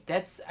that way.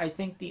 That's, I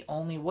think, the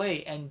only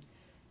way. And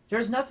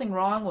there's nothing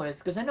wrong with,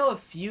 because I know a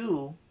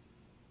few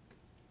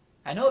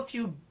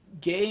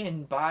gay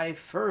and bi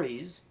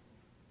furries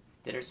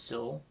that are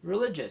still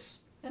religious.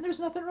 And there's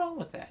nothing wrong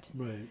with that.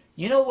 Right.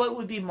 You know what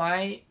would be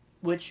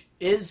which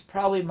is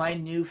probably my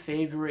new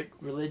favorite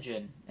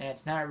religion, and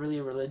it's not really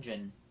a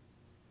religion.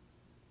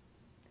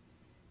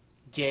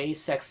 Gay,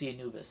 sexy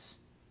Anubis.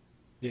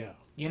 Yeah.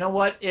 You know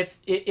what?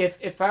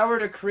 If I were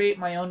to create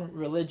my own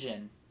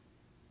religion,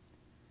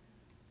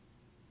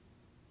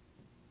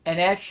 and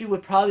actually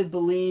would probably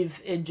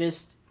believe in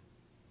just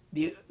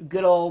the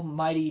good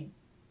almighty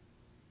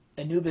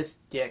Anubis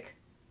dick,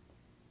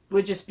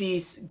 would just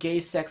be gay,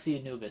 sexy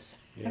Anubis.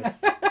 Yeah.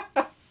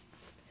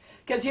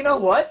 Because you know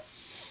what?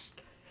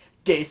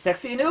 Gay,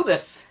 sexy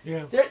Anubis.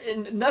 Yeah.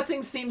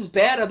 Nothing seems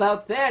bad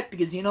about that,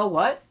 because you know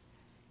what?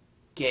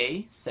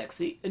 Gay,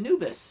 sexy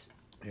Anubis.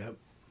 Yep.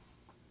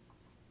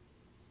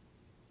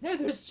 Yeah,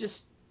 there's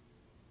just...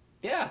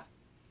 Yeah.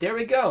 There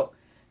we go.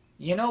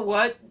 You know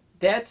what?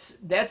 That's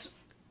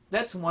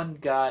one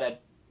god I'd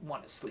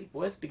want to sleep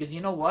with, because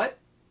you know what?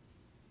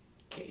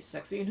 Gay,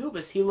 sexy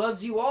Anubis. He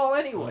loves you all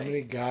anyway. How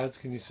many gods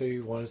can you say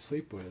you want to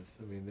sleep with?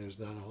 I mean, there's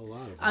not a whole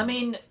lot of them. I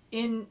mean,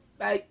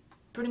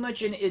 pretty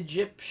much in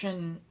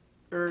Egyptian...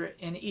 or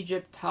in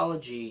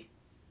Egyptology,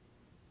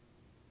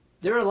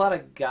 there are a lot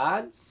of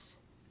gods,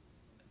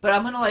 but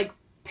I'm gonna like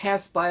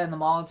pass by on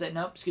them all and say,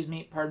 nope, excuse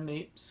me, pardon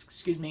me,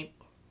 excuse me,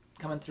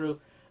 coming through.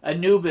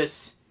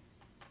 Anubis,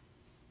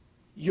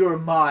 you're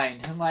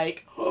mine. I'm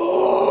like,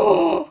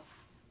 oh,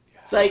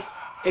 it's like,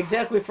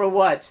 exactly for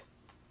what?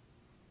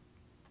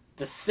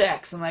 The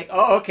sex. I'm like,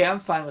 oh, okay,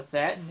 I'm fine with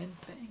that, and then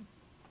bang.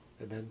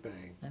 And then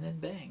bang. And then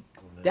bang.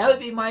 And then That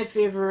would be my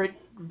favorite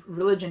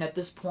religion at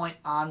this point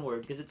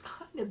onward, because it's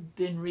kind of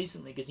been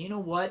recently, because you know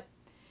what?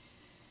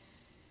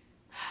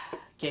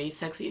 Gay,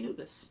 sexy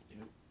Anubis.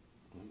 Yep.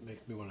 It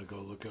makes me want to go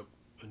look up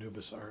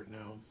Anubis art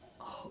now.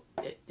 Oh,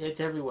 it's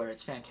everywhere.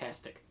 It's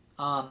fantastic.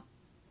 But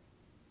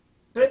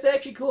it's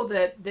actually cool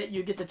that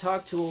you get to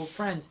talk to old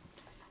friends.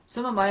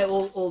 Some of my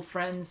old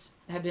friends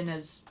have been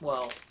as,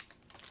 well,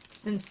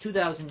 since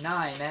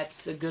 2009.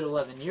 That's a good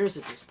 11 years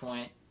at this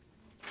point.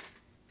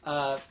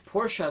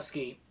 Poor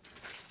Husky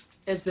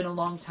has been a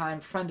long-time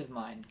friend of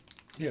mine.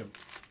 Yeah.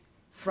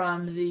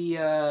 From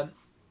the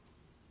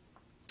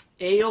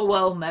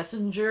AOL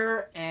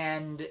Messenger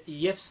and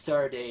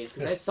Yifstar days,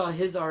 because I saw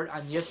his art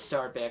on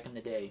Yifstar back in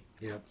the day.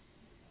 Yeah.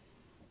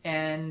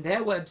 And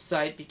that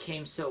website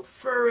became so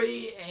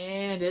furry,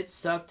 and it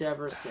sucked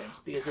ever since,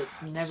 because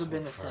it's never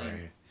been the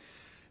same.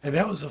 And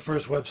that was the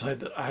first website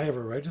that I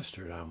ever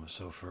registered on, was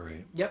So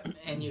Furry. Yep,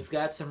 and you've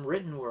got some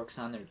written works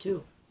on there,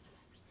 too.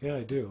 Yeah,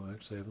 I do.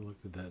 Actually, I haven't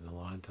looked at that in a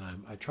long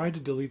time. I tried to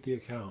delete the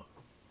account.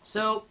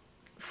 So,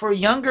 for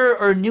younger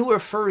or newer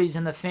furries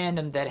in the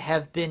fandom that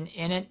have been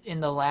in it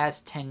in the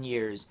last 10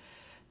 years,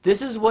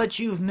 this is what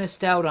you've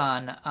missed out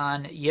on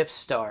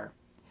Yifstar.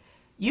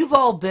 You've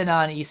all been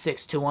on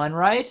E621,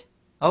 right?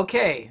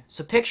 Okay,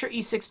 so picture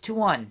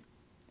E621,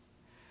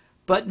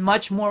 but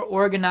much more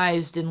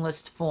organized in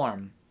list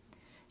form.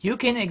 You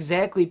can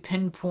exactly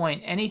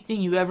pinpoint anything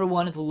you ever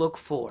wanted to look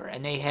for,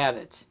 and they have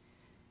it,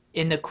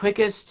 in the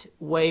quickest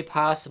way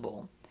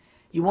possible.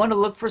 You want to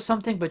look for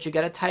something, but you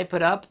got to type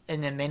it up,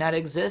 and it may not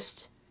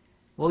exist?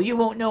 Well, you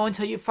won't know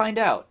until you find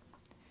out.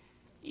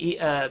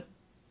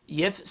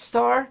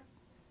 Yifstar,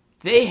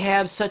 they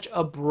have such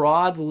a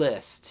broad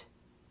list.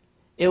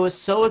 It was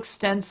so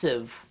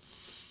extensive.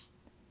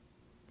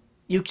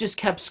 You just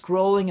kept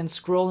scrolling and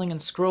scrolling and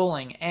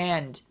scrolling,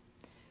 and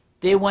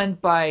they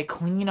went by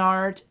clean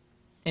art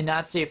and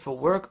not safe for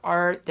work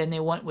art. Then they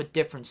went with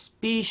different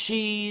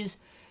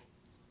species.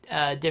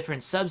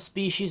 different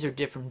subspecies or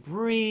different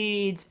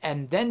breeds,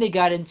 and then they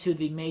got into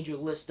the major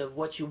list of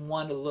what you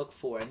want to look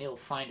for, and they'll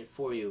find it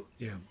for you.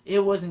 Yeah. It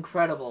was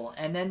incredible,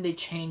 and then they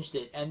changed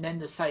it, and then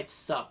the site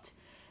sucked.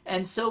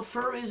 And so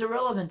Furry is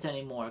irrelevant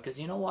anymore, because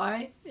you know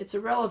why? It's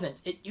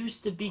irrelevant. It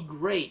used to be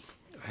great.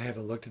 I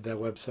haven't looked at that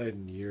website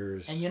in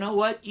years. And you know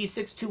what?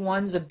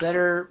 E621's a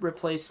better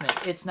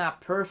replacement. It's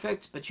not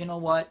perfect, but you know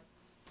what?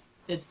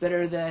 It's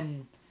better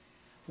than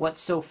what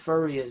So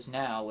Furry is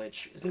now,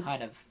 which is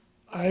kind of...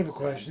 I have a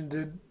question.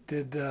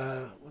 Did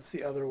what's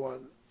the other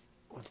one?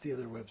 What's the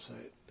other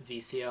website?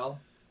 VCL?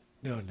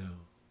 No.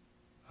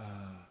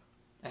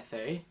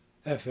 FA?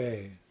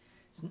 FA.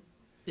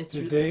 It's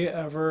Did they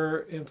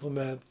ever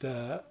implement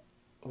the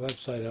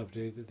website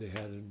update that they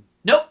had in...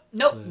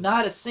 Nope,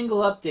 not a single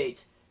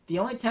update. The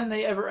only time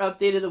they ever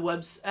updated the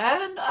website...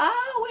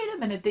 wait a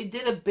minute. They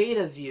did a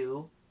beta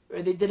view,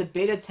 or they did a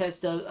beta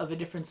test of a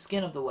different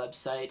skin of the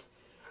website.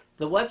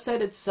 The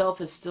website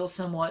itself is still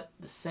somewhat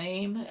the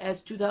same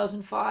as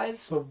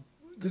 2005. So,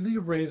 didn't he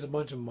raise a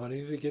bunch of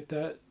money to get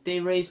that? They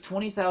raised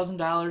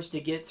 $20,000 to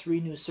get 3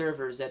 new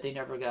servers that they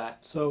never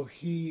got. So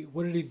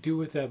what did he do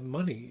with that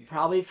money?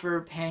 Probably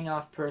for paying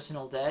off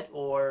personal debt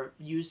or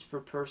used for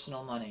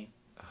personal money.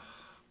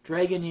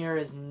 Dragoneer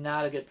is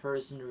not a good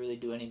person to really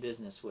do any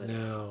business with.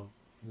 No,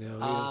 he is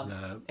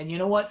not. And you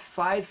know what?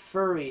 5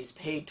 furries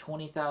paid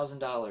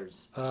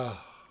 $20,000.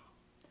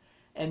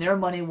 And their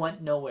money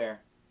went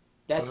nowhere.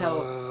 That's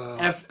how...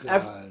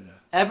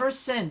 ever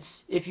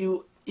since, if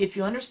you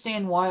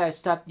understand why I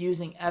stopped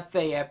using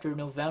FA after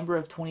November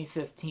of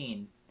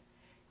 2015,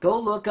 go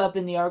look up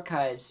in the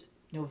archives,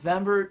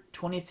 November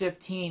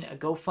 2015, a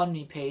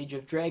GoFundMe page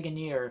of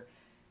Dragoneer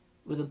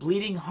with a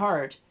bleeding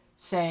heart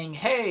saying,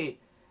 hey,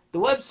 the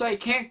website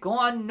can't go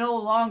on no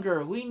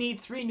longer. We need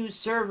 3 new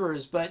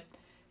servers, but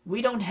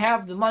we don't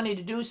have the money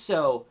to do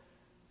so.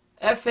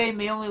 FA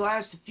may only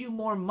last a few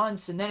more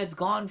months and then it's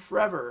gone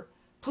forever.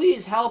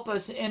 Please help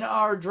us in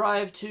our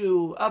drive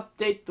to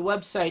update the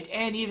website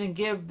and even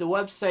give the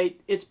website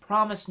its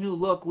promised new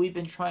look we've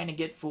been trying to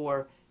get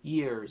for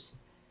years.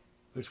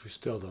 Which we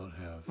still don't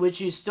have.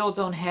 Which you still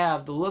don't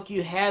have. The look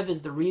you have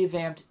is the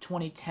revamped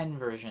 2010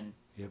 version.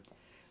 Yep.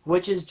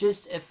 Which is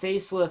just a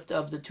facelift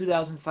of the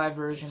 2005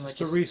 version. It's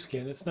just a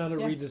reskin. It's not a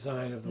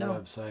redesign of the No.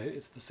 website.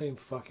 It's the same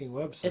fucking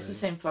website. It's the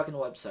same fucking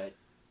website.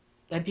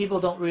 And people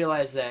don't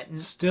realize that.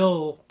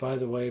 Still, by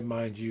the way,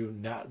 mind you,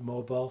 not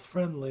mobile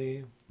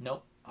friendly.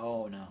 Nope.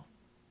 Oh, no.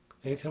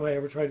 Anytime I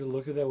ever try to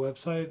look at that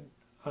website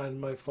on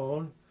my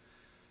phone,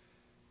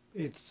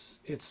 it's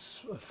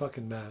a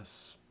fucking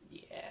mess.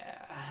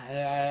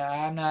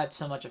 Yeah, I'm not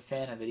so much a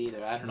fan of it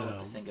either. I don't know what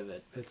to think of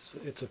it.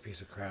 It's a piece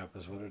of crap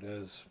is what it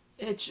is.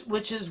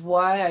 Which is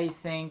why I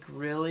think,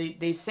 really,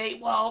 they say,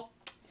 well,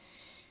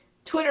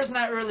 Twitter's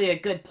not really a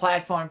good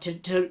platform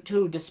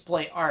to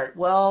display art.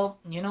 Well,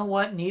 you know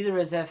what? Neither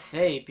is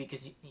FA,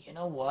 because you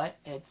know what?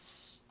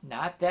 It's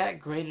not that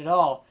great at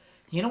all.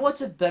 You know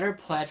what's a better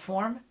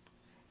platform?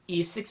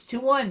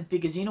 E621,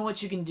 because you know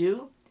what you can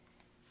do?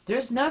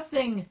 There's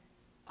nothing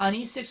on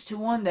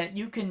E621 that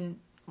you can,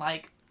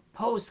 like,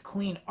 post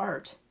clean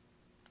art.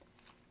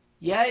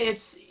 Yeah,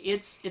 it's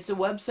a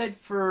website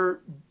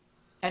for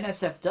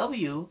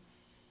NSFW,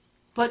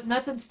 but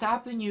nothing's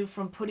stopping you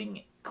from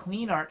putting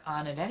clean art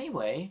on it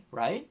anyway,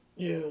 right?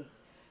 Yeah.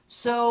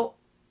 So,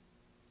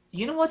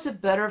 you know what's a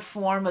better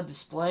form of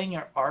displaying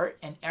your art?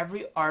 And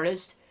every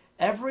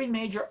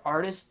major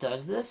artist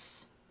does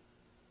this?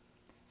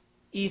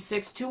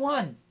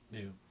 E621.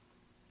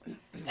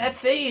 Yeah.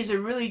 FA is a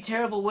really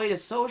terrible way to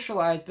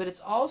socialize, but it's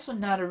also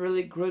not a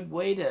really good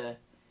way to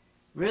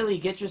really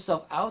get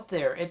yourself out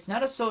there. It's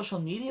not a social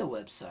media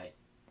website.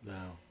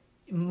 No.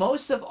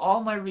 Most of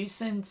all my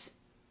recent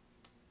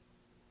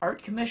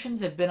art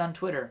commissions have been on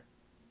Twitter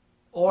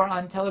or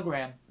on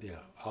Telegram.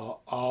 Yeah,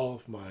 all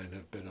of mine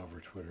have been over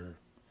Twitter.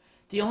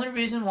 The only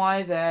reason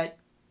why that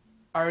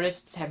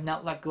artists have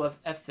not let go of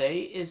FA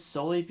is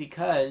solely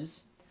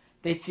because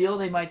they feel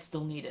they might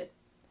still need it.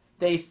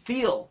 They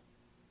feel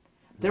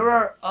there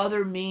are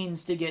other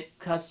means to get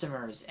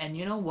customers, and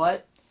you know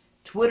what?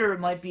 Twitter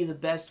might be the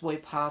best way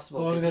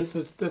possible. Well, that's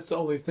the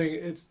only thing.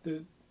 It's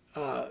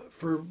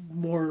for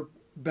more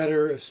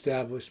better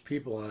established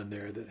people on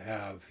there that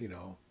have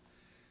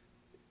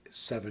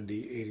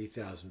 70,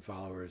 80,000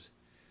 followers.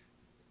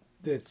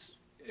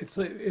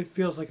 It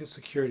feels like a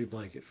security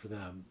blanket for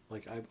them.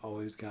 Like I've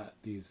always got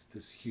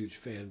this huge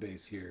fan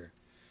base here,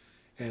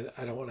 and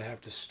I don't want to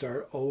have to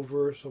start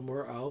over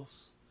somewhere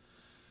else.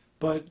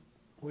 But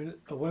when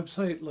a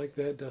website like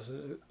that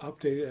doesn't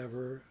update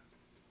ever,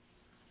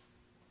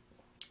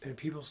 and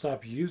people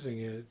stop using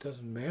it, it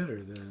doesn't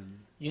matter then.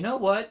 You know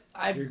what?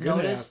 You're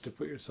going to have to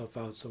put yourself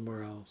out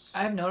somewhere else.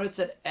 I've noticed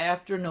that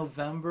after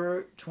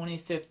November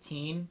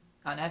 2015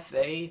 on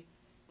FA,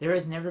 there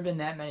has never been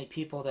that many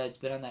people that's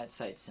been on that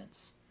site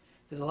since.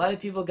 Because a lot of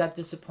people got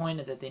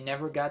disappointed that they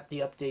never got the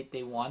update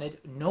they wanted,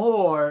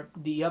 nor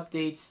the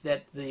updates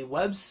that the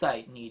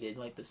website needed,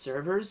 like the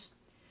servers.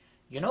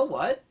 You know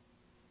what?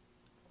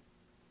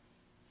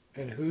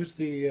 And who's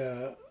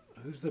the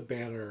who's the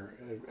banner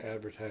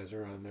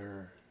advertiser on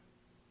there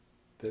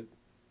that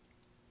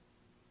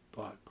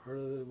bought part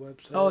of the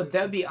website? Oh,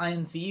 that would be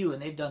IMVU,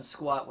 and they've done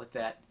squat with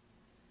that.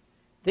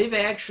 They've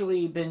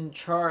actually been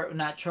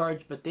not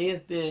charged, but they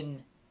have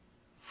been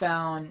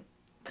found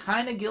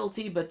kind of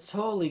guilty, but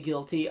totally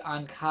guilty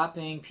on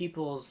copying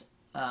people's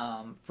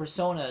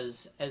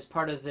personas as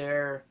part of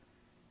their...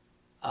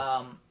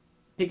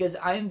 because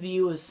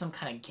IMVU is some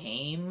kind of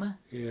game,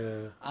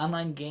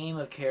 online game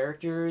of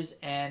characters,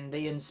 and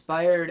they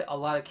inspired a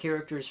lot of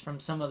characters from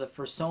some of the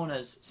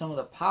personas, some of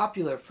the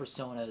popular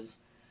personas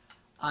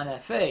on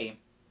FA.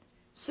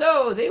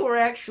 So they were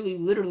actually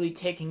literally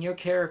taking your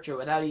character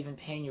without even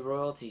paying you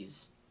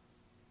royalties.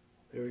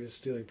 They were just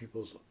stealing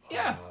people's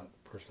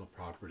personal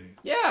property.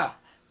 Yeah.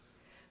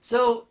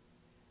 So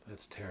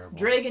that's terrible.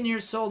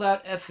 Dragoneer sold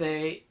out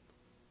FA.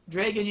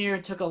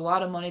 Dragoneer took a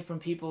lot of money from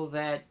people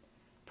that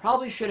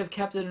probably should have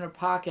kept it in their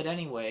pocket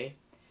anyway.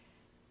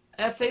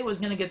 FA was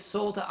going to get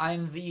sold to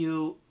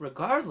IMVU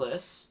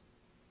regardless,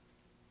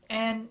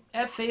 and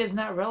FA is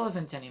not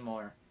relevant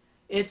anymore.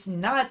 It's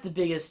not the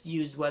biggest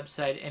used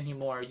website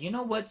anymore. You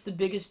know what's the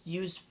biggest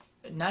used,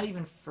 not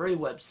even furry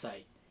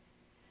website?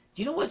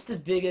 Do you know what's the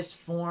biggest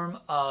form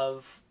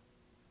of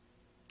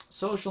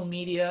social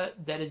media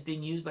that is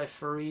being used by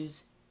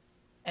furries?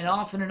 And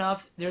often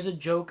enough, there's a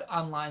joke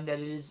online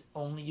that it is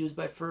only used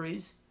by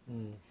furries.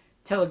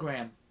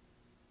 Telegram.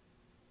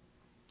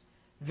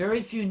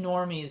 Very few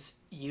normies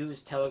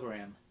use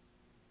Telegram.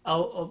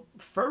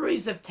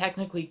 Furries have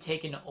technically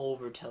taken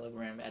over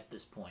Telegram at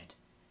this point.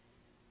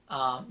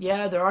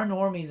 Yeah, there are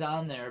normies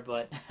on there,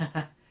 but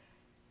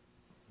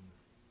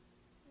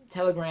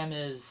Telegram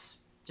is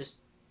just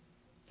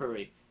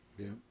furry.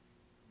 Yeah.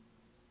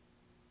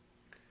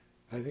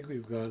 I think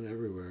we've gone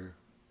everywhere.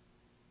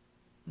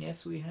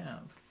 Yes, we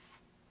have.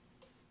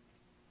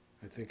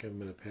 I think I'm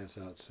going to pass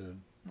out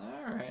soon.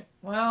 All right.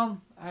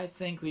 Well, I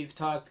think we've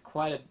talked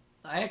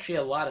actually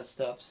a lot of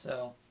stuff,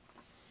 so...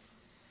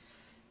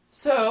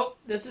 So,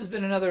 this has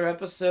been another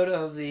episode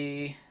of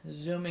the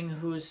Zooming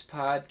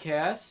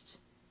podcast.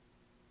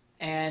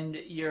 And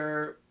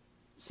your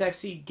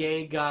sexy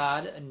gay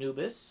god,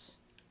 Anubis.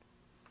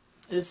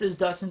 This is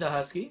Dustin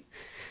DaHusky.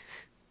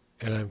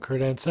 And I'm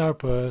Kurt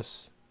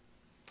Sourpuss.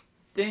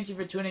 Thank you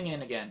for tuning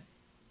in again.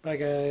 Bye,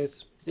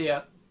 guys. See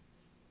ya.